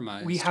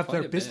compromised. We have quite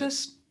their a bit.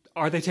 business?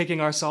 Are they taking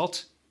our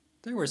salt?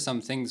 There were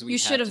some things we You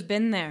had should to- have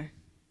been there.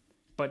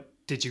 But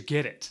did you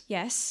get it?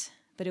 Yes,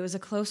 but it was a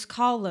close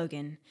call,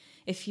 Logan.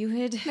 If you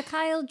had...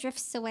 Mikhail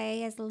drifts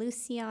away as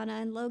Luciana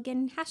and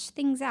Logan hash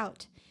things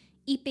out,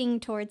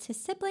 eeping towards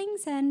his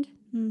siblings and,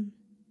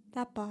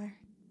 that bar.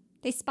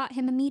 They spot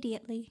him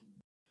immediately.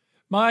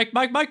 Mike!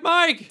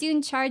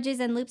 Dune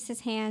charges and loops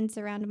his hands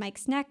around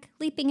Mike's neck,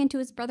 leaping into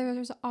his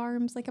brother's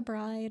arms like a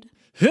bride.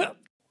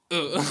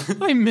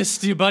 I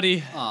missed you,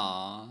 buddy.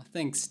 Aw,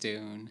 thanks,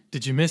 Dune.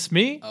 Did you miss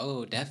me?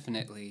 Oh,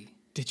 definitely.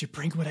 Did you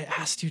bring what I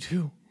asked you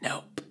to?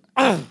 Nope.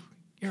 Oh,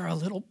 you're a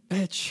little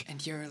bitch.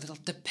 And you're a little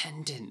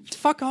dependent.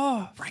 Fuck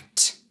off.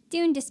 Right.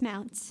 Dune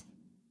dismounts.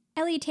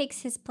 Ellie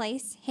takes his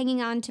place,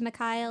 hanging on to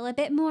Mikhail a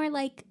bit more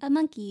like a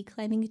monkey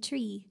climbing a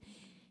tree.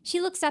 She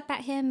looks up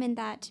at him in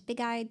that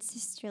big-eyed,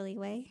 sisterly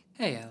way.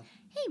 Hey, El.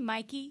 Hey,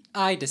 Mikey.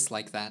 I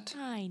dislike that.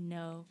 I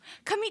know.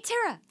 Come meet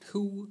Terra.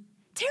 Who?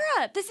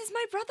 Terra, this is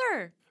my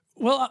brother.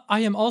 Well,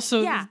 I am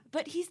also... Yeah,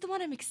 but he's the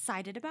one I'm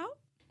excited about.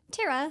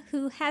 Terra,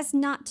 who has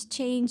not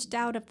changed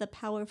out of the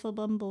powerful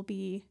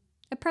bumblebee,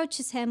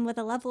 approaches him with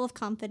a level of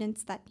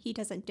confidence that he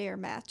doesn't dare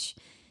match.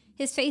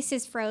 His face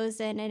is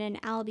frozen in an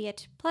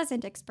albeit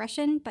pleasant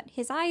expression, but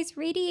his eyes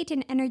radiate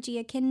an energy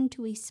akin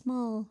to a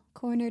small,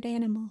 cornered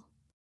animal.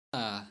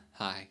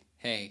 Hi.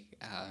 Hey,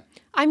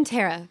 I'm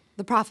Terra,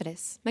 the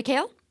Prophetess.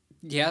 Mikhail?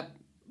 Yep.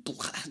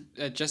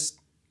 Just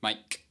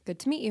Mike. Good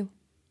to meet you.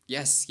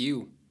 Yes,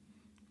 you.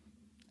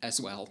 As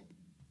well.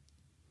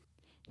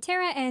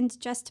 Terra and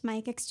Just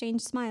Mike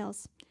exchange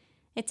smiles.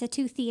 It's a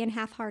toothy and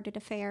half-hearted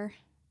affair.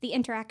 The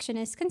interaction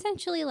is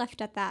consensually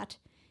left at that.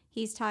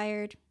 He's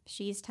tired,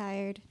 she's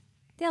tired.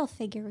 They'll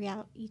figure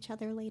out each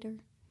other later.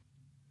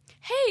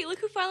 Hey, look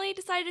who finally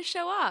decided to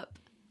show up.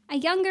 A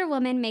younger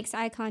woman makes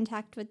eye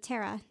contact with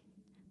Terra.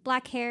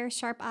 Black hair,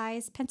 sharp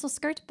eyes, pencil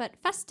skirt, but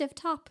festive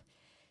top.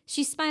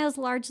 She smiles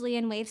largely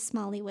and waves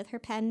smallly with her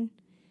pen.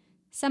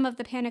 Some of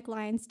the panic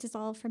lines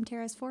dissolve from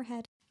Terra's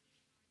forehead.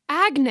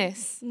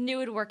 Agnes!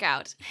 Knew it'd work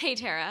out. Hey,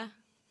 Terra.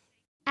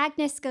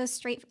 Agnes goes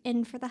straight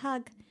in for the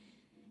hug.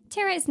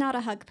 Terra is not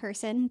a hug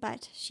person,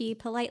 but she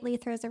politely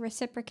throws a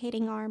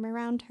reciprocating arm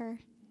around her.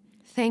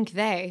 Thank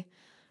they.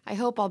 I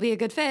hope I'll be a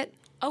good fit.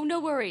 Oh, no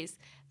worries.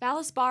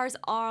 Vallis bars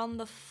are on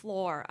the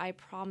floor, I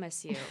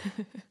promise you.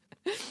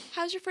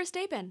 How's your first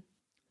day been?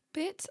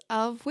 Bit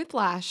of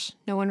whiplash.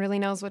 No one really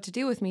knows what to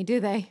do with me, do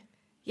they?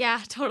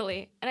 Yeah,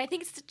 totally. And I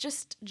think it's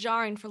just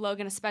jarring for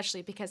Logan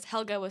especially because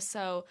Helga was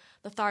so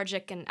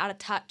lethargic and out of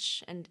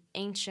touch and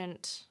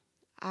ancient.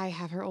 I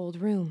have her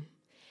old room,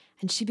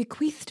 and she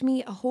bequeathed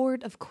me a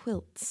hoard of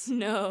quilts.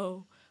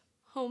 No.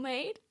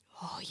 Homemade?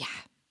 Oh, yeah.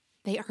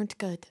 They aren't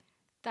good.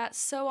 That's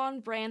so on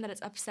brand that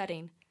it's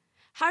upsetting.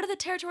 How did the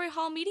Territory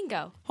Hall meeting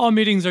go? Hall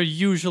meetings are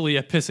usually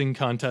a pissing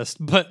contest,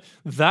 but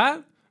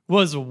that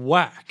was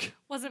whack.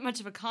 Wasn't much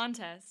of a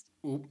contest.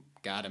 Oop,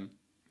 got him.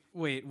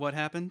 Wait, what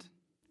happened?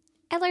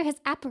 Eller has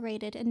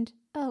apparated and,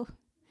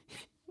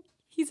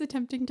 he's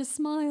attempting to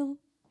smile.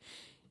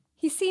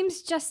 He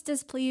seems just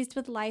as pleased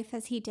with life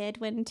as he did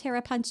when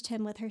Terra punched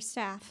him with her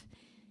staff.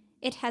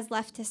 It has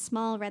left a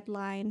small red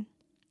line.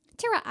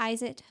 Terra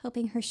eyes it,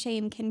 hoping her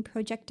shame can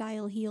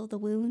projectile heal the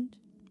wound.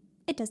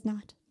 It does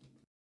not.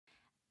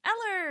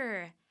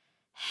 Eller!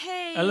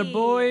 Hey! Eller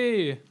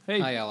boy! Hey.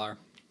 Hi, LR.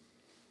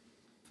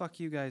 Fuck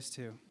you guys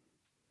too.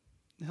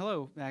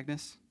 Hello,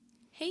 Agnes.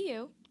 Hey,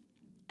 you.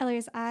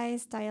 Eller's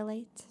eyes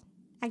dilate.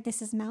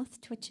 Agnes's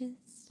mouth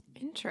twitches.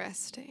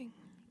 Interesting.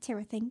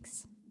 Terra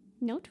thinks.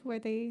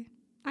 Noteworthy,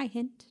 I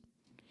hint.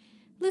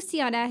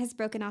 Luciana has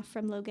broken off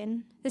from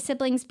Logan. The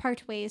siblings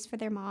part ways for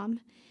their mom.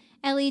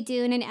 Ellie,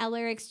 Dune, and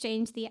Eller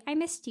exchange the I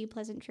missed you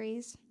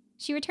pleasantries.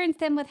 She returns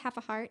them with half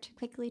a heart,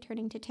 quickly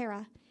turning to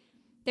Terra.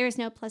 There is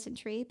no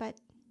pleasantry, but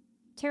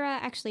Terra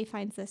actually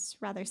finds this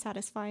rather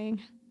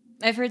satisfying.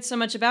 I've heard so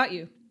much about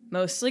you.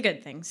 Mostly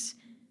good things.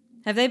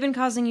 Have they been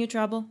causing you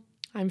trouble?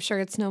 I'm sure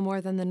it's no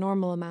more than the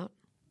normal amount.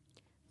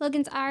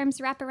 Logan's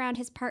arms wrap around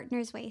his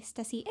partner's waist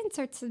as he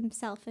inserts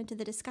himself into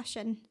the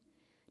discussion.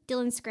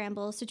 Dylan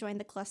scrambles to join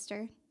the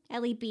cluster.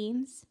 Ellie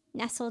beams,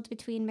 nestled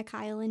between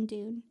Mikhail and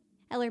Dune.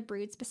 Eller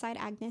broods beside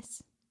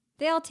Agnes.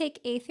 They all take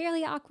a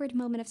fairly awkward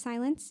moment of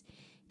silence,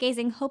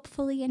 gazing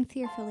hopefully and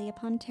fearfully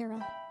upon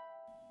Terra.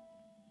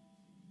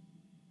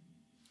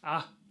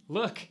 Ah,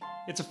 look,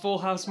 it's a full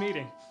house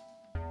meeting.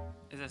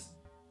 Is this...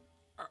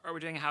 Are we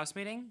doing a house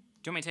meeting?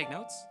 Do you want me to take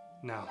notes?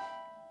 No.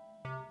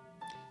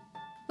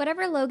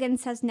 Whatever Logan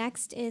says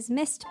next is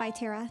missed by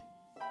Terra,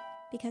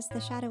 because the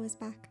shadow is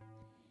back.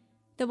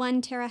 The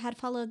one Terra had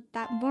followed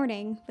that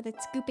morning with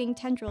its scooping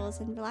tendrils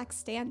and relaxed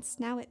stance,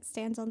 now it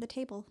stands on the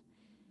table.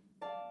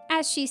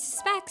 As she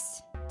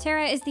suspects,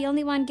 Terra is the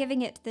only one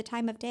giving it the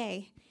time of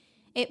day.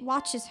 It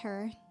watches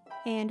her,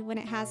 and when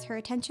it has her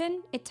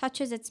attention, it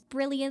touches its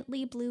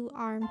brilliantly blue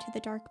arm to the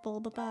dark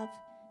bulb above.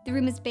 The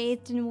room is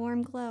bathed in a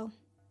warm glow.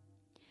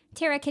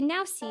 Terra can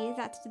now see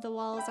that the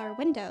walls are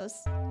windows,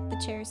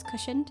 the chairs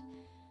cushioned.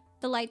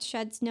 The light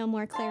sheds no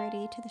more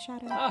clarity to the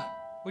shadow. Ah,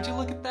 would you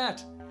look at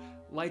that?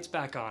 Lights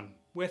back on,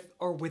 with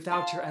or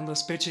without your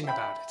endless bitching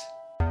about it.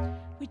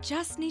 We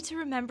just need to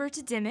remember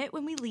to dim it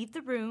when we leave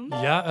the room.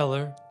 Yeah,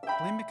 Eller.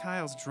 Blame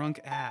Mikhail's drunk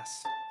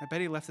ass. I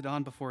bet he left it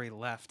on before he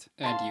left.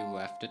 And you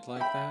left it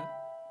like that?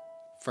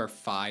 For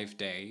 5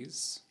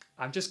 days?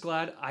 I'm just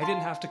glad I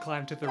didn't have to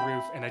climb to the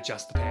roof and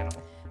adjust the panel.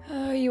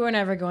 Oh, you were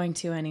never going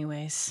to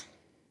anyways.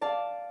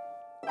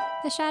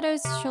 The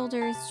shadow's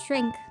shoulders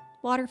shrink,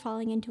 water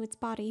falling into its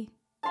body,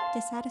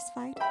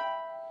 dissatisfied.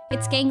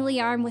 Its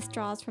gangly arm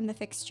withdraws from the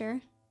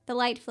fixture. The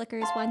light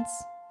flickers once,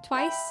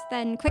 twice,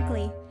 then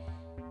quickly,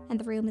 and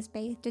the room is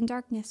bathed in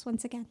darkness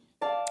once again.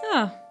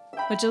 Oh,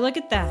 would you look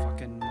at that?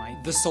 Fucking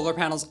Mike. The solar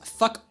panels.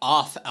 Fuck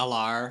off,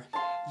 LR.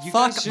 You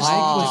Fuck guys Mike just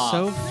was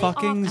so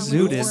fucking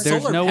zooted.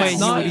 There's no way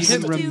he would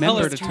even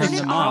remember to turn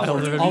them off.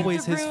 It's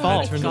always his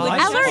fault.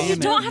 Eller, you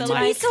don't have to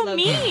be so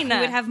mean. You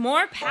would have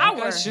more power.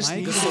 You guys just Mike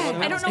need is to so- solar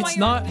I don't know why It's you're...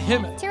 not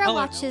him. Terra Eller,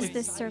 watches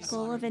this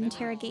circle of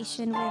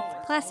interrogation with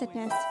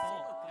placidness.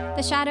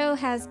 The shadow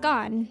has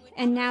gone,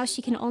 and now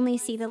she can only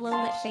see the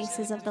low-lit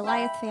faces of the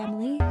Lyeth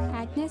family,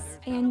 Agnes,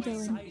 and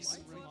Dylan.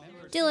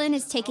 Dylan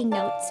is taking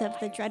notes of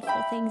the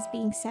dreadful things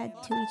being said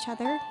to each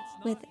other,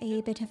 with a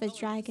bit of a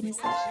drag in his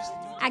lip.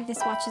 Agnes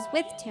watches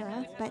with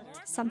Terra, but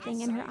something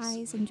in her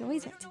eyes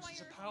enjoys it.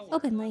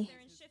 Openly.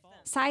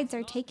 Sides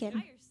are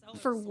taken.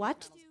 For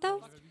what,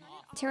 though?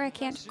 Terra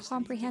can't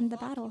comprehend the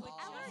battle.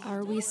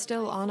 Are we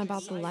still on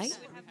about the light?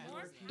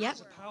 Yep.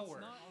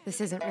 This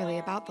isn't really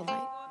about the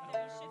light.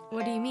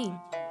 What do you mean?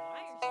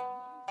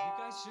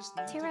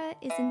 Terra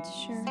isn't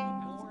sure.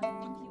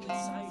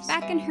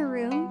 Back in her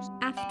room,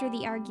 after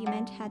the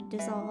argument had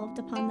dissolved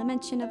upon the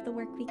mention of the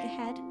work week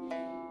ahead,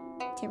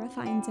 Terra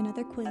finds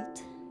another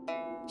quilt.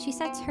 She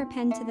sets her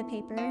pen to the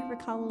paper,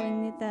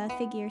 recalling the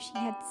figure she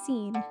had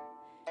seen.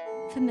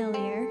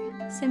 Familiar,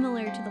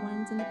 similar to the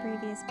ones in the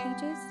previous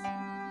pages.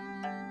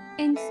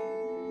 And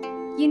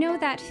you know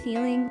that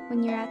feeling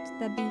when you're at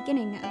the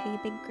beginning of a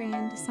big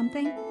grand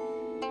something?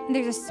 And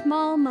there's a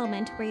small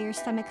moment where your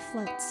stomach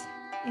floats,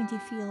 and you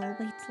feel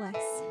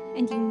weightless,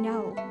 and you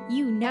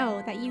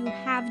know that you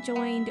have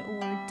joined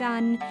or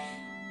done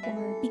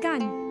or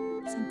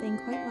begun something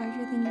quite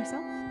larger than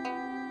yourself.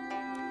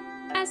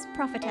 As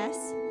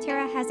Prophetess,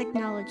 Terra has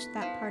acknowledged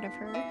that part of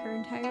her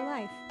entire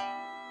life.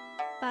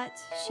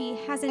 But she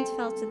hasn't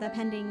felt the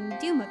pending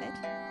doom of it.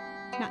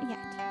 Not yet.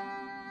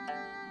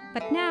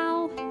 But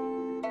now,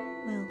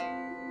 well,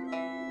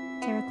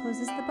 Terra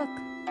closes the book.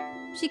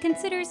 She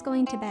considers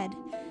going to bed.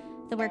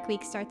 The work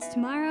week starts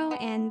tomorrow,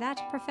 and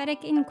that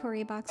prophetic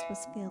inquiry box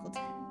was filled.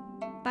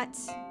 But,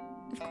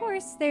 of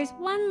course, there's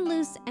one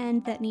loose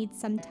end that needs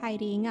some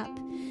tidying up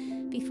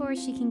before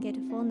she can get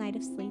a full night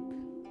of sleep.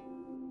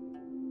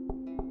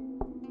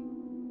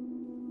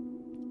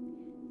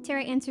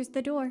 Terra answers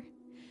the door.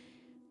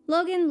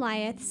 Logan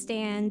Lyeth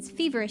stands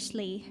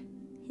feverishly.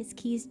 His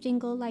keys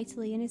jingle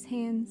lightly in his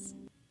hands.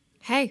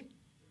 Hey,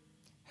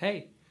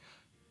 Hey,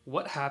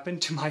 what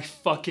happened to my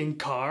fucking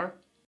car?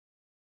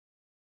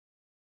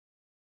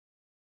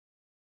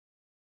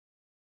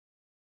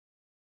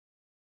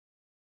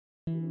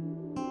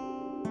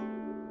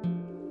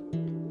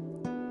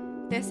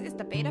 This is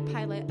the beta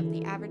pilot of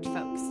The Average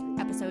Folks,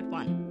 Episode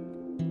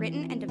 1.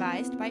 Written and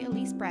devised by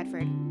Elise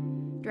Bradford.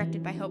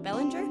 Directed by Hope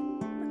Bellinger.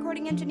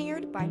 Recording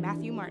engineered by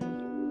Matthew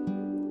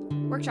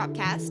Martin. Workshop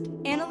cast,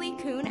 Annalie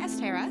Kuhn as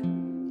Terra,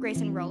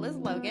 Grayson Roll as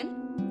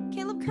Logan,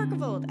 Caleb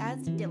Kirkevold as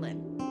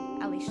Dylan,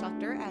 Ellie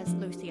Schlechter as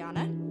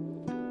Luciana,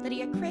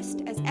 Lydia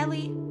Christ as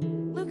Ellie,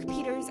 Luke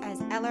Peters as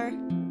Eller,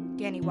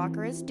 Danny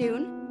Walker as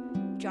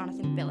Dune,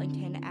 Jonathan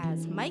Billington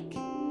as Mike,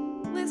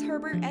 Liz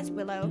Herbert as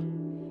Willow,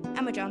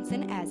 Emma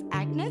Johnson as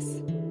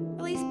Agnes,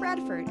 Elise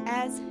Bradford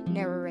as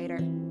narrator,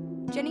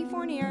 Jenny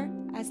Fournier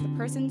as the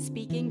person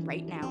speaking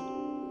right now.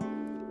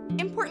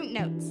 Important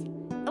notes.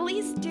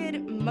 Elise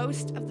did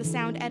most of the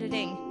sound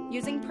editing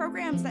using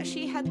programs that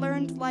she had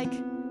learned like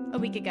a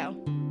week ago.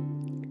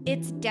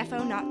 it's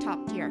defo not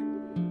top tier.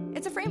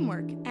 It's a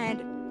framework,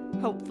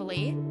 and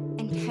hopefully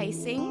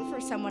enticing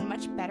for someone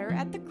much better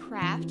at the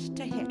craft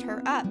to hit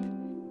her up.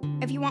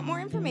 If you want more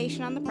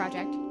information on the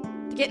project,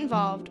 to get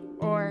involved,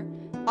 or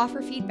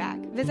offer feedback,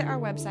 visit our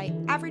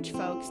website,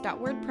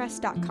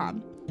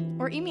 averagefolks.wordpress.com,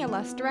 or email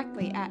us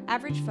directly at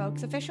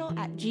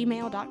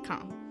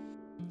averagefolksofficial@gmail.com.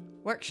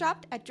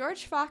 Workshopped at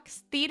George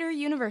Fox Theater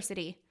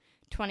University,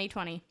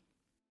 2020.